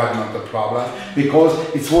the environmental problem, because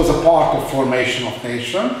it was a part of formation of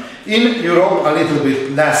nation. In Europe, a little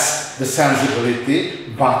bit less the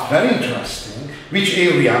sensibility, but very interesting. Which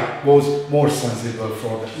area was more sensible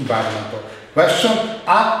for the environmental question?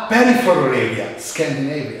 A peripheral area,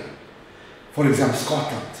 Scandinavia. For example,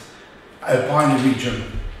 Scotland, Alpine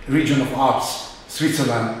region of Alps,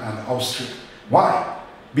 Switzerland and Austria. Why?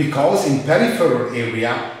 Because in peripheral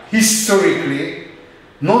area, historically,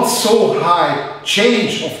 not so high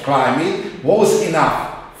change of climate was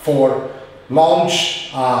enough for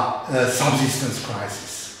launch subsistence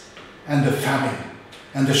crisis and the famine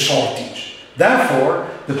and the shortage. Therefore,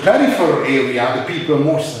 the peripheral area, the people are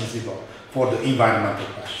more sensible for the environmental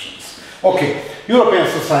questions. Okay, European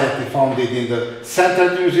Society founded in the St.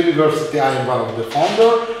 Andrews University. I am one of the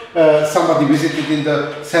founder. Somebody visited in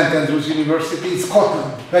the St. Andrews University in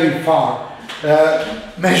Scotland, very far.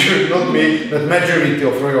 Not me, but majority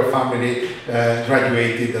of royal family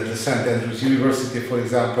graduated at the St. Andrews University. For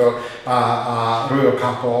example, royal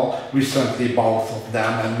couple recently, both of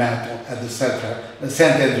them, and met at the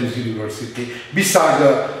St. Andrews University.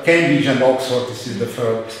 Beside Cambridge and Oxford, this is the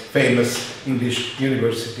third famous English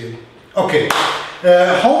university. Okay,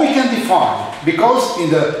 how we can define? Because in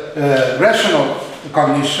the rational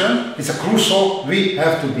cognition, it's a crucial, we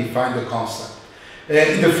have to define the concept.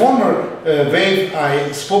 In the former wave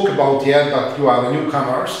I spoke about yet, but you are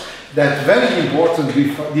newcomers, that very important we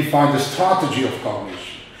define the strategy of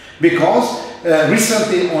cognition. Because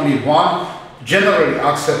recently only one generally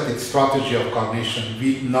accepted strategy of cognition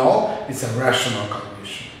we know, it's a rational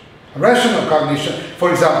cognition. A rational cognition,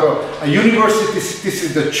 for example, a university, this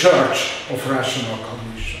is the church of rational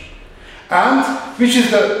cognition. And which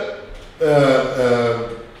is the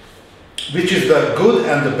good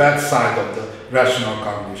and the bad side of the rational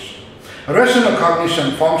cognition. A rational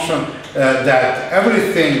cognition function that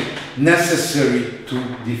everything necessary to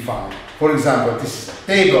define. For example, this is a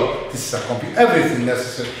table, this is a computer, everything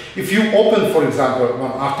necessary. If you open, for example,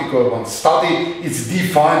 one article, one study, it's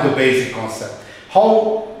defined the basic concept.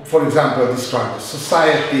 How, for example, describe the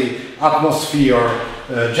society, atmosphere,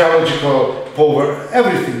 geological power,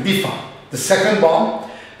 everything defined. The second one,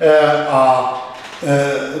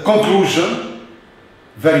 conclusion,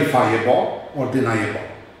 verifiable or deniable.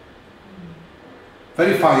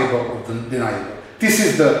 Verifiable or deniable. This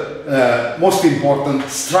is the most important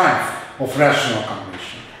strength of rational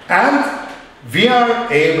cognition. And we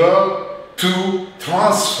are able to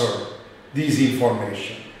transfer this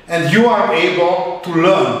information. And you are able to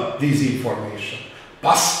learn this information.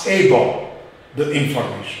 Passable the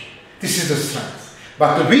information. This is the strength.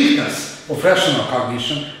 But the weakness of rational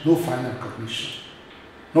cognition, no final cognition.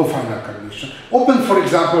 No final cognition. Open, for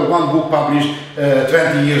example, one book published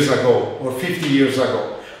 20 years ago or 50 years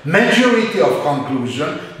ago. Majority of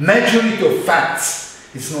conclusion, majority of facts,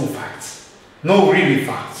 it's no facts. No really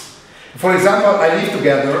facts. For example, I live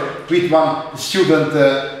together with one student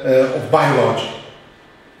of biology.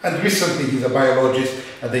 And recently he's a biologist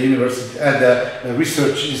at the university, at the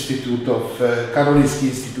research institute of Karolinski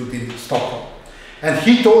Institute in Stockholm. And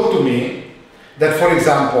he told to me that, for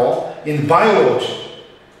example, in biology,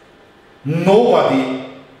 nobody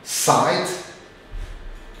cites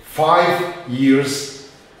 5 years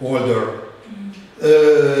older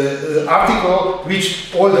article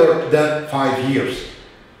which older than 5 years,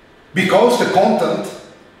 because the content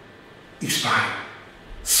expired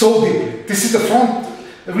so deeply. This is the front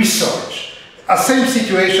research. A same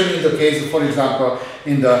situation in the case, for example,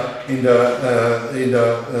 in the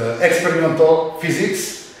experimental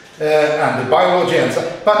physics and the biology and so.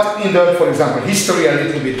 But in the, for example, history, a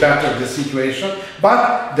little bit better the situation.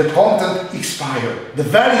 But the content expired. The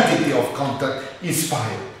validity of content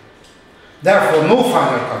expired. Therefore, no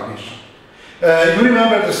final cognition. You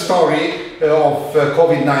remember the story of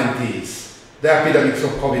COVID-19, the epidemics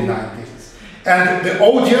of COVID-19, and the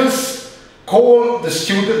audience called the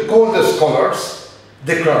scholars,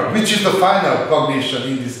 declared, which is the final cognition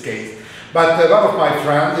in this case. But one of my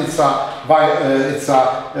friends, it's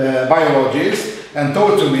a biologist, and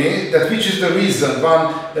told to me that which is the reason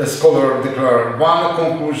one scholar declared one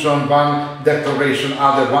conclusion, one declaration,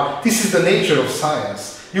 other one. This is the nature of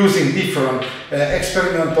science, using different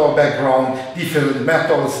experimental background, different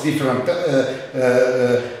methods, different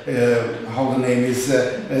how the name is,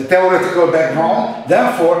 theoretical background.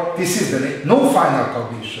 Therefore, this is the no final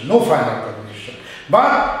cognition, no final cognition.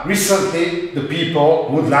 But recently, the people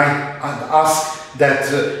would like and ask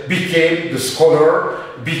that became the scholar,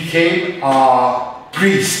 became a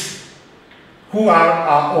priest, who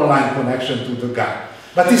are online connection to the God.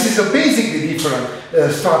 But this is a basically different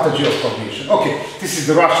strategy of cognition. Okay, this is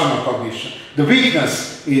the rational cognition. The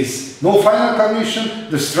weakness is no final cognition,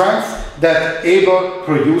 the strength that able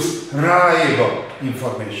produce reliable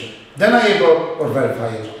information. Deniable or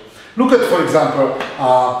verifiable. Look at, for example,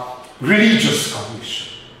 religious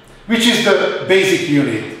cognition, which is the basic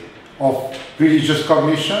unit of religious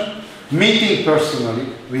cognition, meeting personally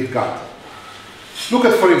with God. Look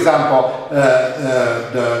at, for example,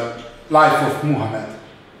 the life of Muhammad.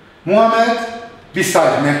 Muhammad,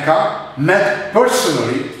 beside Mecca, met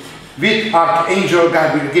personally with Archangel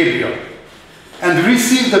Gabriel and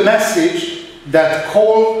received the message that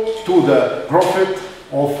called to the prophet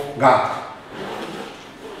of God.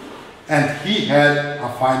 And he had a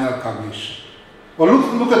final cognition. Well,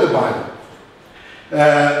 look at the Bible.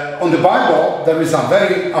 On the Bible, there is a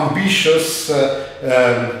very ambitious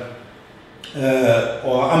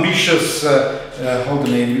how the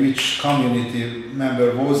name, which community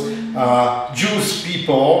member was, Jewish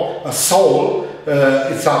people, Saul,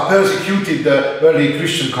 it's a persecuted early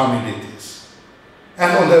Christian communities.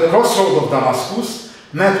 And on the crossroad of Damascus,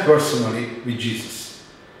 met personally with Jesus.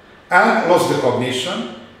 And lost the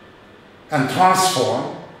cognition, and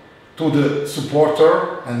transform to the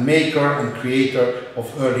supporter and maker and creator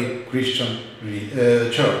of early Christian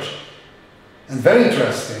church. And very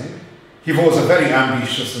interesting, he was a very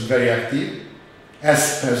ambitious and very active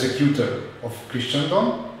as persecutor of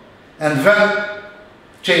Christendom, and then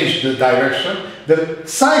changed the direction. The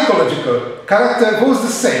psychological character was the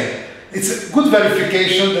same. It's a good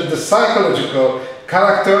verification that the psychological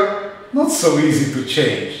character not so easy to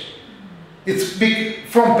change. It's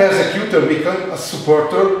from persecutor become a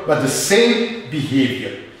supporter, but the same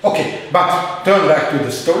behavior. Okay, but turn back to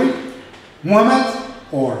the story. Muhammad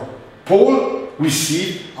or Paul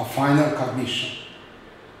received a final cognition.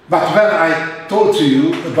 But when I told to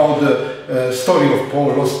you about the story of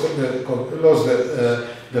Paul lost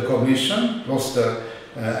the cognition,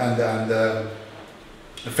 and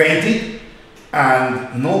fainted,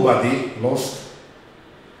 and nobody lost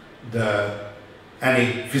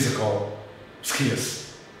any physical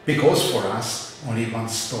skills, because for us only one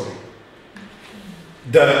story.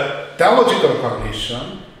 The theological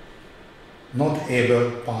cognition not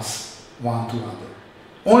able to pass one to another,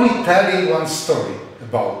 only telling one story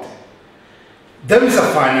about it. There is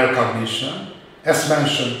a final cognition, as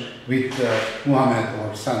mentioned with Muhammad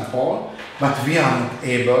or St. Paul, but we are not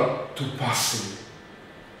able to pass it.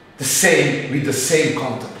 The same with the same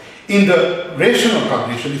content. In the rational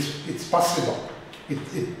cognition, it's possible.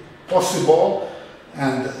 It's possible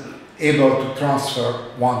and able to transfer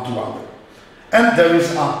one to other. And there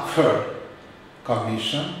is a third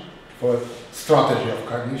cognition, for strategy of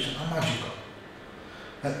cognition, a magical.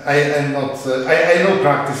 I know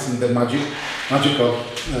practice in the magical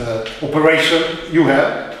operation you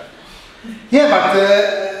have. Yeah, but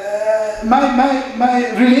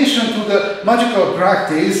my relation to the magical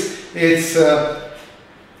practice it's a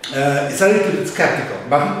little bit skeptical,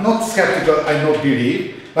 but not skeptical. I don't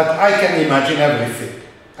believe, but I can imagine everything.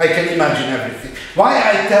 I can imagine everything. Why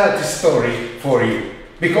I tell this story for you?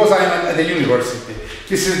 Because I'm at the university.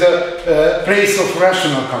 This is the place of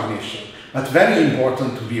rational cognition. But very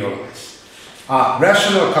important to realize.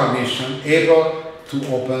 Rational cognition able to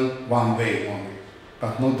open one way only,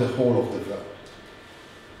 but not the whole of the world.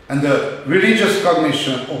 And the religious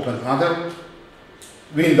cognition open other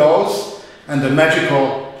windows, and the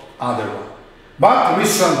magical other one. But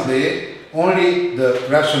recently, only the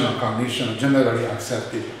rational cognition generally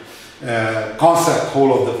accepted concept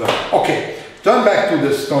whole of the world. Okay, turn back to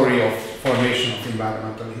the story of formation of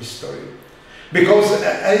environmental history. Because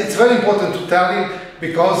it's very important to tell you,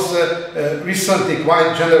 because recently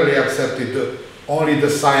quite generally accepted only the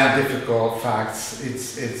scientific facts,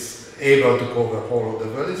 it's able to cover whole of the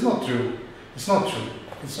world. It's not true. It's not true.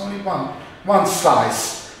 It's only one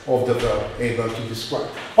slice of the world able to describe.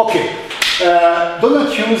 Okay,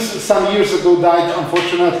 Donald Hughes some years ago died,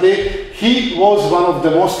 unfortunately. He was one of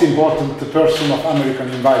the most important person of American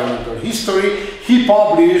environmental history. He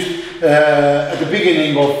published at the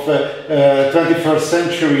beginning of 21st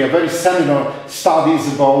century a very seminal studies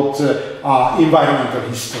about environmental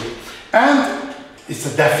history. And it's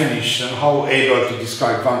a definition, how able to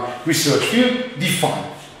describe one research field, define.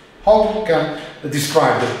 How we can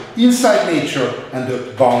describe the inside nature and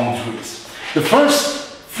the boundaries. The first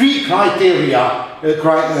three criteria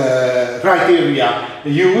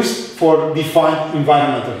used for define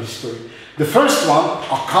environmental history. The first one,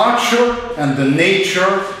 a culture and the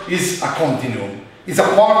nature is a continuum. It's a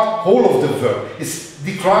part, whole of the world. It's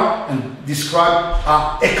describe an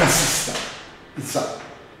ecosystem. It's a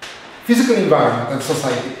physical environment and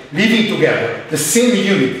society living together, the same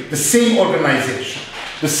unit, the same organization.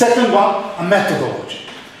 The second one, a methodology.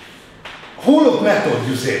 Whole of method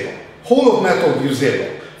usable. Whole of method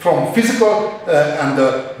usable. From physical and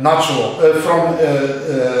natural, from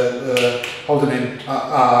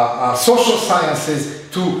social sciences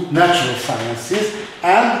to natural sciences,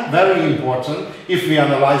 and very important, if we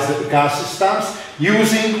analyze the ecosystems,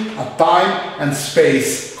 using a time and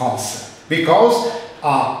space concept, because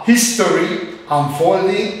history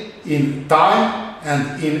unfolding in time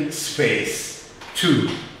and in space too.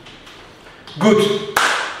 Good.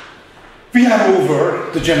 We are over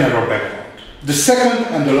the general background. The second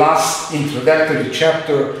and the last introductory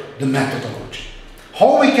chapter, the methodology.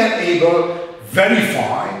 How we can able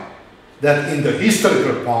verify that in the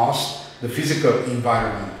historical past, the physical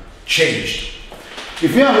environment changed.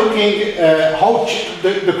 If we are looking how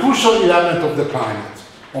the crucial element of the climate,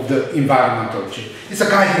 of the environmental change, it's a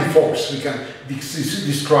guiding force. We can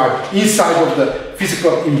describe inside of the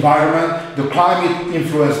physical environment, the climate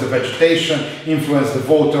influence the vegetation, influence the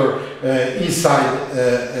water inside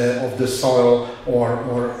of the soil or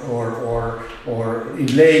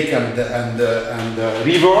in lake and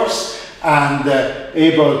rivers. and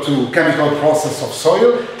able to chemical process of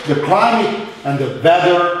soil, the climate and the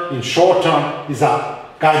weather in short term is a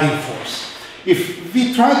guiding force. If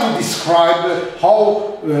we try to describe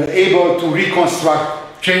how able to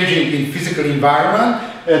reconstruct changing in physical environment,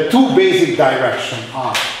 two basic directions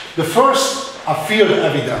are. The first are field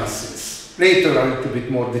evidences. Later, a little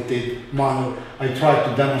bit more detailed manner, I try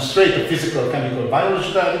to demonstrate the physical, chemical,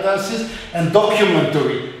 biological evidences and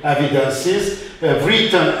documentary evidences,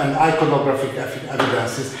 written and iconographic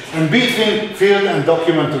evidences. And between field and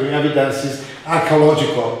documentary evidences,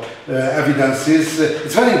 archaeological evidences.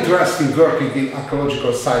 It's very interesting working in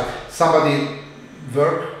archaeological site. Somebody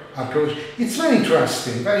work archaeology. It's very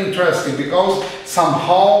interesting because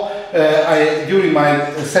somehow during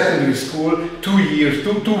my secondary school, 2 years,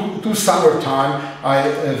 two summertime,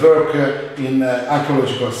 I work in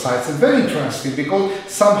archaeological sites. It's very interesting because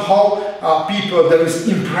somehow people, there is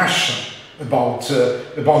impression about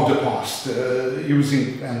the past,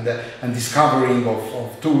 using and discovering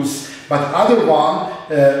of tools. But other one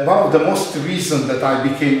of the most reasons that I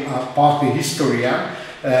became partly historian,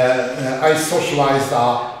 I socialized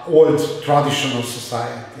old traditional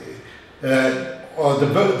society.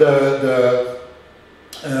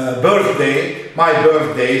 My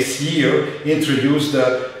birthday's year introduced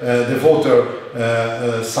the water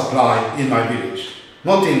supply in my village,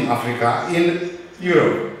 not in Africa, in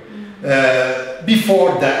Europe.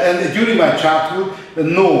 Before that, and during my childhood,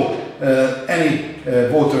 no any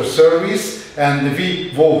water service, and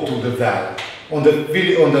we walked to the well. On the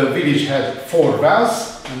village had 4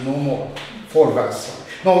 wells and no more. 4 wells.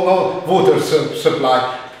 No water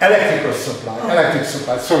supply, electric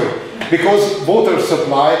supply. Sorry, because water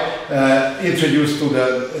supply introduced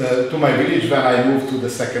to my village when I moved to the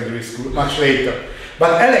secondary school much later.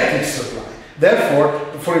 But electric supply. Therefore,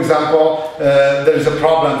 for example, there is a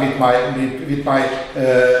problem with my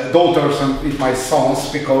daughters and with my sons,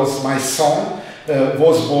 because my son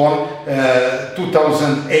was born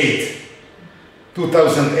 2008,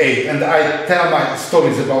 and I tell my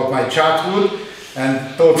stories about my childhood, and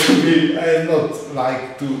thought to me I not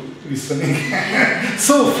like to listening.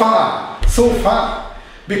 so far.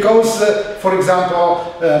 Because, for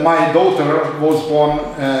example, my daughter was born,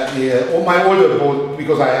 or my older daughter,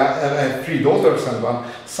 because I have 3 daughters and 1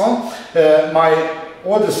 son. My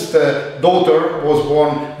oldest daughter was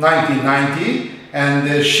born 1990,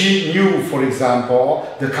 and she knew, for example,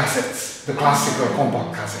 the cassettes, the classical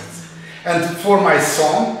compact cassettes. And for my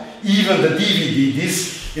son, even the DVD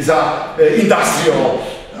disc is a industrial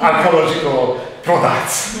archaeological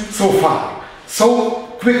products so far. So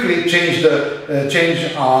quickly change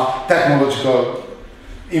our technological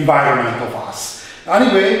environment of us.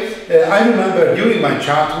 Anyway, I remember during my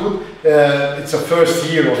childhood, it's the first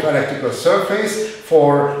year of electrical surface,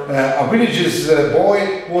 for a village's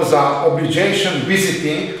boy was an obligation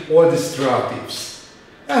visiting all these relatives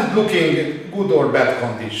and looking in good or bad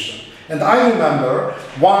condition. And I remember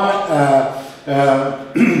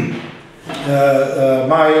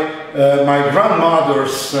my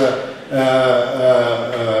grandmother's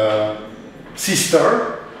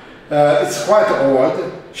sister, it's quite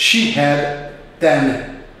old, she had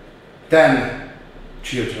 10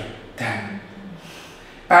 children, 10.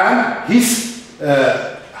 And his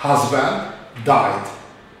husband died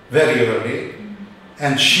very early,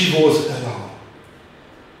 and she was alone.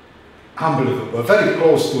 Unbelievable, very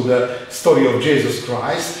close to the story of Jesus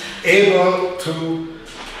Christ, able to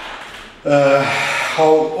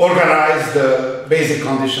organize the basic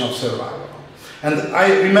condition of survival. And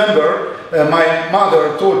I remember my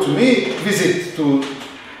mother told to me, visit to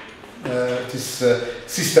this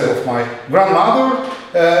sister of my grandmother,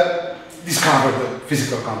 discover the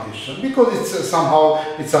physical condition, because it's somehow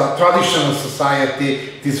it's a traditional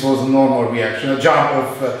society. This was a normal reaction, a job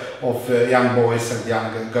of young boys and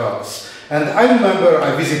young girls. And I remember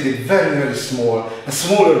I visited very small, a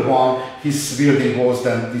smaller one. His building was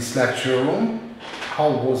than this lecture room.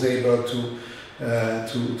 How was able to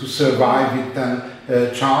survive with 10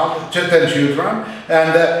 children,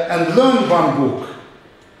 and learn one book.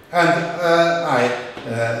 And I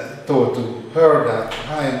told to her that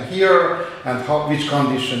I am here and which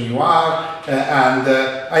condition you are, and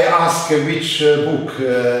I asked which book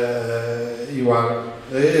you are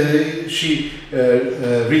she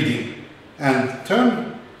reading, and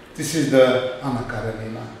this is the Anna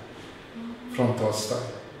Karenina from Tolstoy.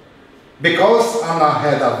 Because Anna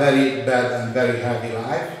had a very bad and very heavy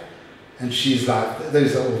life, and she's like, there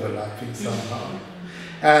is an overlapping somehow.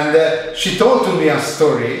 And she told to me a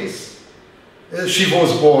stories. She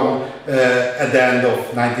was born at the end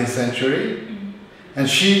of 19th century, and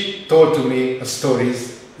she told to me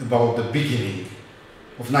stories about the beginning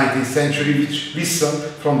of 19th century which listened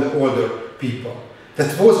from the older people.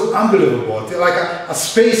 That was unbelievable, like a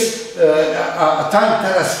space, a time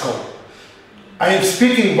telescope. I am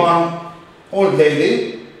speaking one old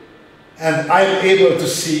lady and I am able to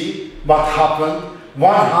see what happened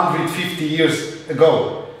 150 years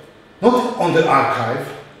ago. Not on the archive,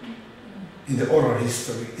 in the oral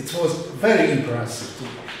history. It was very impressive to me.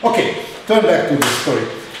 Okay, turn back to the story.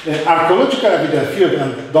 Archaeological evidence, field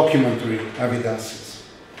and documentary evidences.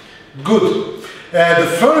 Good. The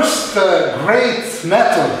first great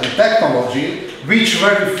method and technology which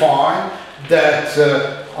verified that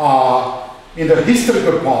in the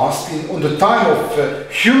historical past, on the time of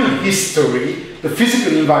human history, the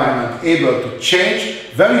physical environment able to change,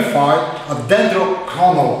 verified a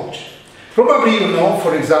dendrochronology. Probably you know,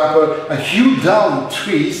 for example, a hew down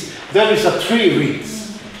trees, there is a tree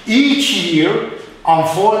rings. Each year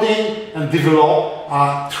unfolding and develop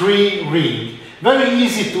a tree ring. Very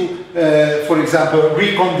easy to, for example,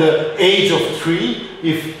 reckon the age of tree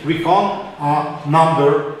if reckon a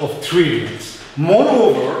number of tree rings.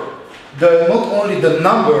 Moreover, not only the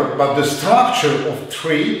number but the structure of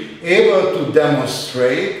tree able to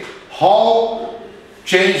demonstrate how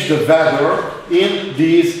changed the weather in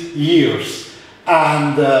these years.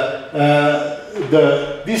 And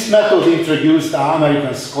this method introduced an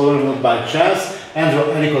American scholar, not by chance,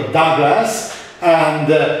 Andrew Douglas, and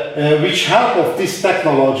which help of this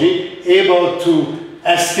technology able to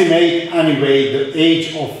estimate anyway the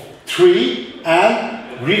age of tree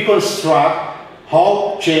and reconstruct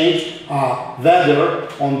how changed weather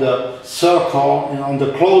on the circle and on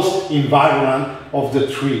the closed environment of the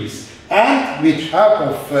trees. And with help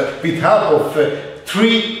of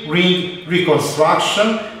tree ring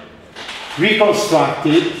reconstruction,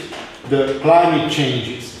 reconstructed the climate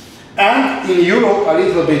changes. And in Europe, a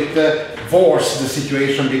little bit worse the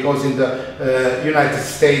situation, because in the United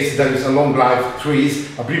States there is a long life trees,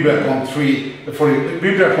 a Briblecon tree, for a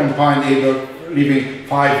Briblecon pine able living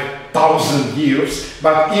 5,000 years,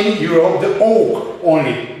 but in Europe the oak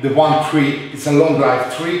only, the one tree, it's a long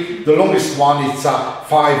life tree, the longest one is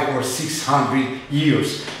 500 or 600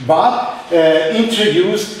 years. But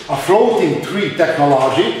introduced a floating tree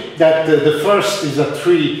technology, that the first is a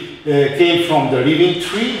tree came from the living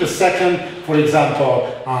tree, the second, for example,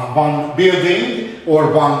 one building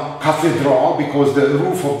or one cathedral, because the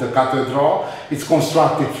roof of the cathedral is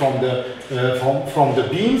constructed from the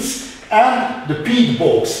beams, and the peat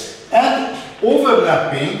box, and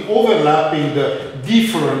overlapping the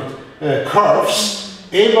different curves,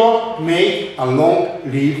 able to make a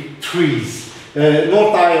long-lived trees.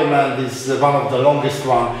 North Ireland is one of the longest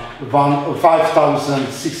one,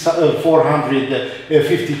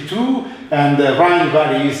 5,452, and the Rhine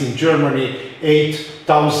Valley is in Germany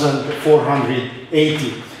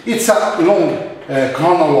 8,480. It's a long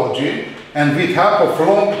chronology, and with help of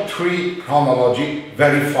long tree chronology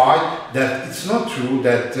verified that it's not true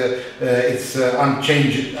that it's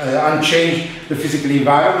unchanged the physical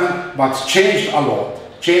environment, but changed a lot.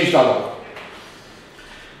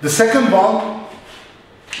 The second one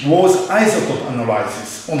was isotope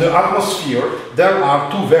analysis. On the atmosphere, there are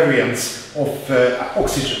two variants of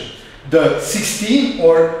oxygen, the 16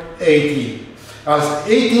 or 18. As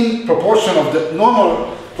 18 proportion of the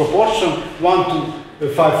normal proportion 1 to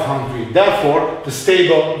 500. Therefore, the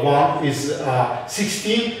stable one is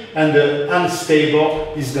 16 and the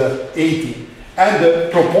unstable is the 18. And the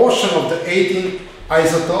proportion of the 18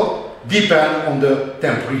 isotope depend on the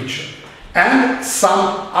temperature. And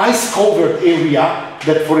some ice-covered area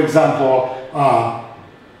that, for example,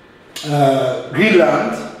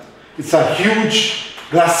 Greenland, it's a huge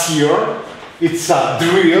glacier, it's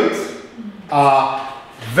drilled,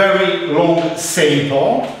 very long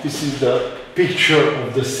sample. This is the picture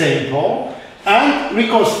of the sample, and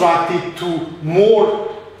reconstructed to more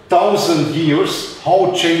 1,000 years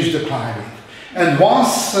how changed the climate. And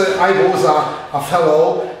once I was a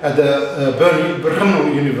fellow at the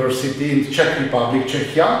Brno University in Czech Republic,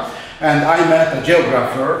 Czechia, and I met a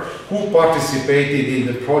geographer who participated in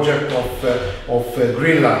the project of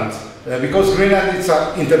Greenland, because Greenland is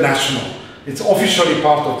international. It's officially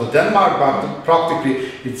part of the Denmark, but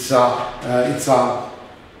practically it's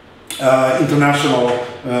international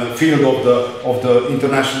field of the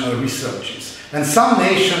international researches. And some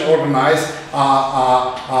nation organized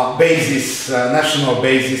a national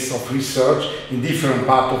basis of research in different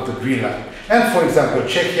parts of the Greenland. And for example,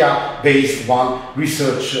 Czechia based one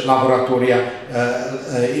research laboratory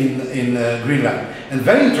in Greenland. And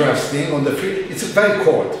very interesting, it's very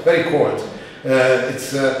cold, very cold.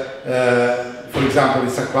 For example,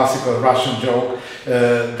 it's a classical Russian joke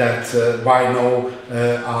that why no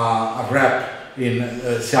a rap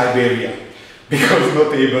in Siberia, because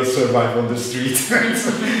not able to survive on the street.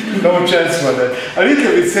 No chance for that. A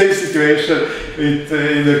little bit same situation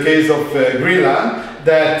in the case of Greenland,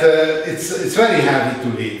 that it's very heavy to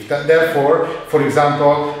live. Therefore, for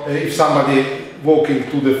example, if somebody walking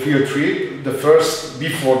to the field trip,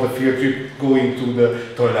 before the field trip, going to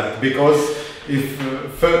the toilet, because if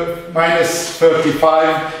minus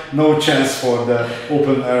 35, no chance for the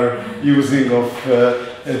open air using of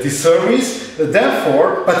this service.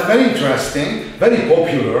 Therefore, but very interesting, very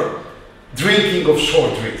popular, drinking of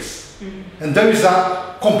short drinks. And there is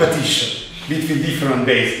a competition between different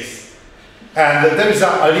bases. And there is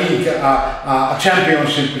a link, a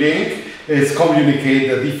championship link. It's communicate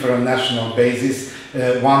the different national bases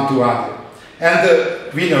one to other. And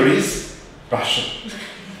the winner is Russia,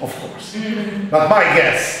 of course. But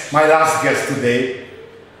my last guess today,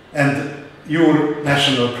 and your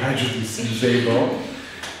national prejudice is able,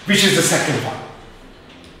 which is the second one?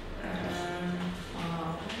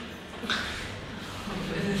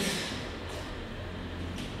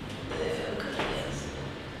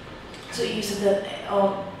 So you said that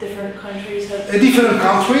all different countries have... Different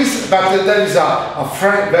countries, but there is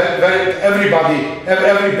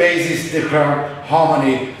every base is different how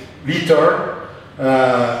many liter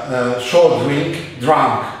short drink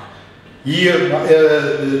drunk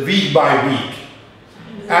week by week.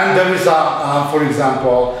 And there is for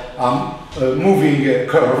example, moving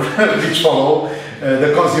curve which follow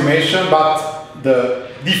the consummation, but the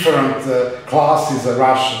different classes are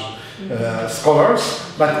Russian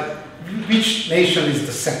scholars. But which nation is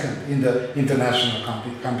the second in the international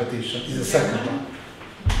competition? Is the second one?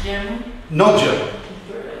 German? Not German.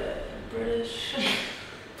 British?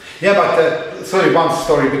 Yeah, but sorry, one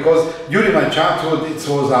story, because during my childhood it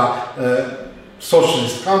was a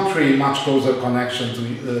socialist country, much closer connection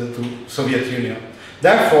to Soviet Union.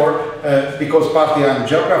 Therefore, because partly I'm a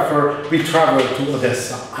geographer, we traveled to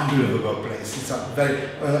Odessa, unbelievable place. It's a very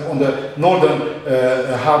on the northern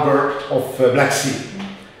harbor of Black Sea.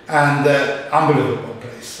 And unbelievable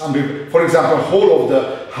place. For example, whole of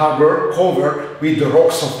the harbor covered with the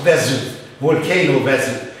rocks of Vesuv, volcano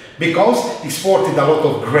Vesuv, because exported a lot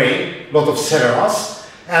of grain, a lot of cereals,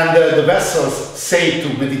 and the vessels sailed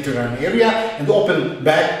to Mediterranean area and opened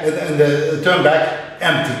back and turned back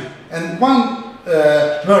empty. And one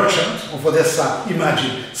merchant of Odessa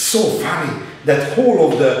imagined, so funny, that whole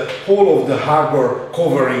of the harbor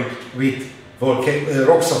covering with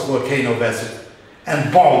rocks of volcano Vesuv.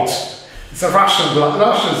 And boat. It's a Russian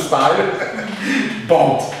style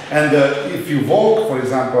boat. And if you walk, for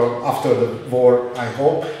example, after the war, I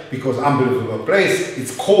hope, because unbelievable place,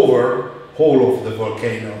 it's covered whole of the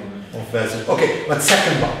volcano of Vesuv. Okay, but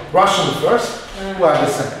second one, Russian the first. Who are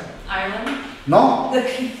the second? Ireland? No.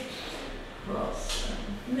 Who else?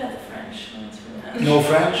 No, the French. No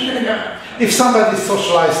French. No. If somebody is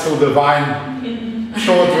socialized through the wine,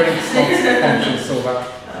 short drinks, not conscious so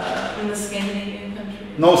bad. In the Scandinavian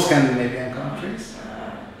countries? No Scandinavian countries.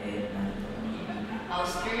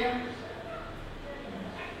 Austria?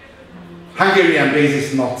 Hungarian base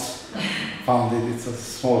is not founded, it's a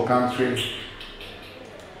small country.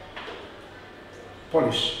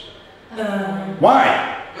 Polish.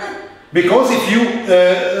 Why? Because if you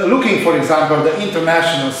looking, for example, the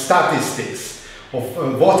international statistics of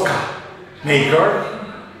vodka maker,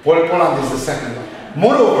 Poland is the second one.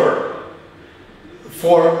 Moreover,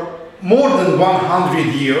 for more than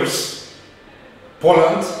 100 years,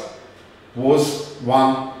 Poland was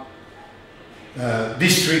one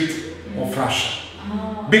district of Russia.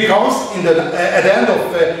 Because at the end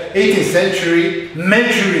of the 18th century,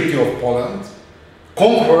 majority of Poland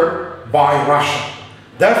conquered by Russia.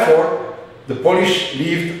 Therefore, the Polish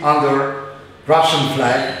lived under Russian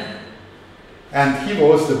flag, and he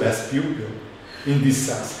was the best pupil in this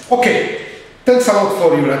sense. Okay, thanks a lot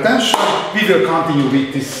for your attention. We will continue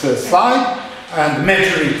with this slide and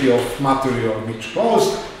majority of material which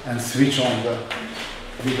closed, and switch on the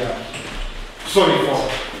sorry for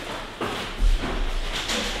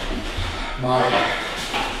my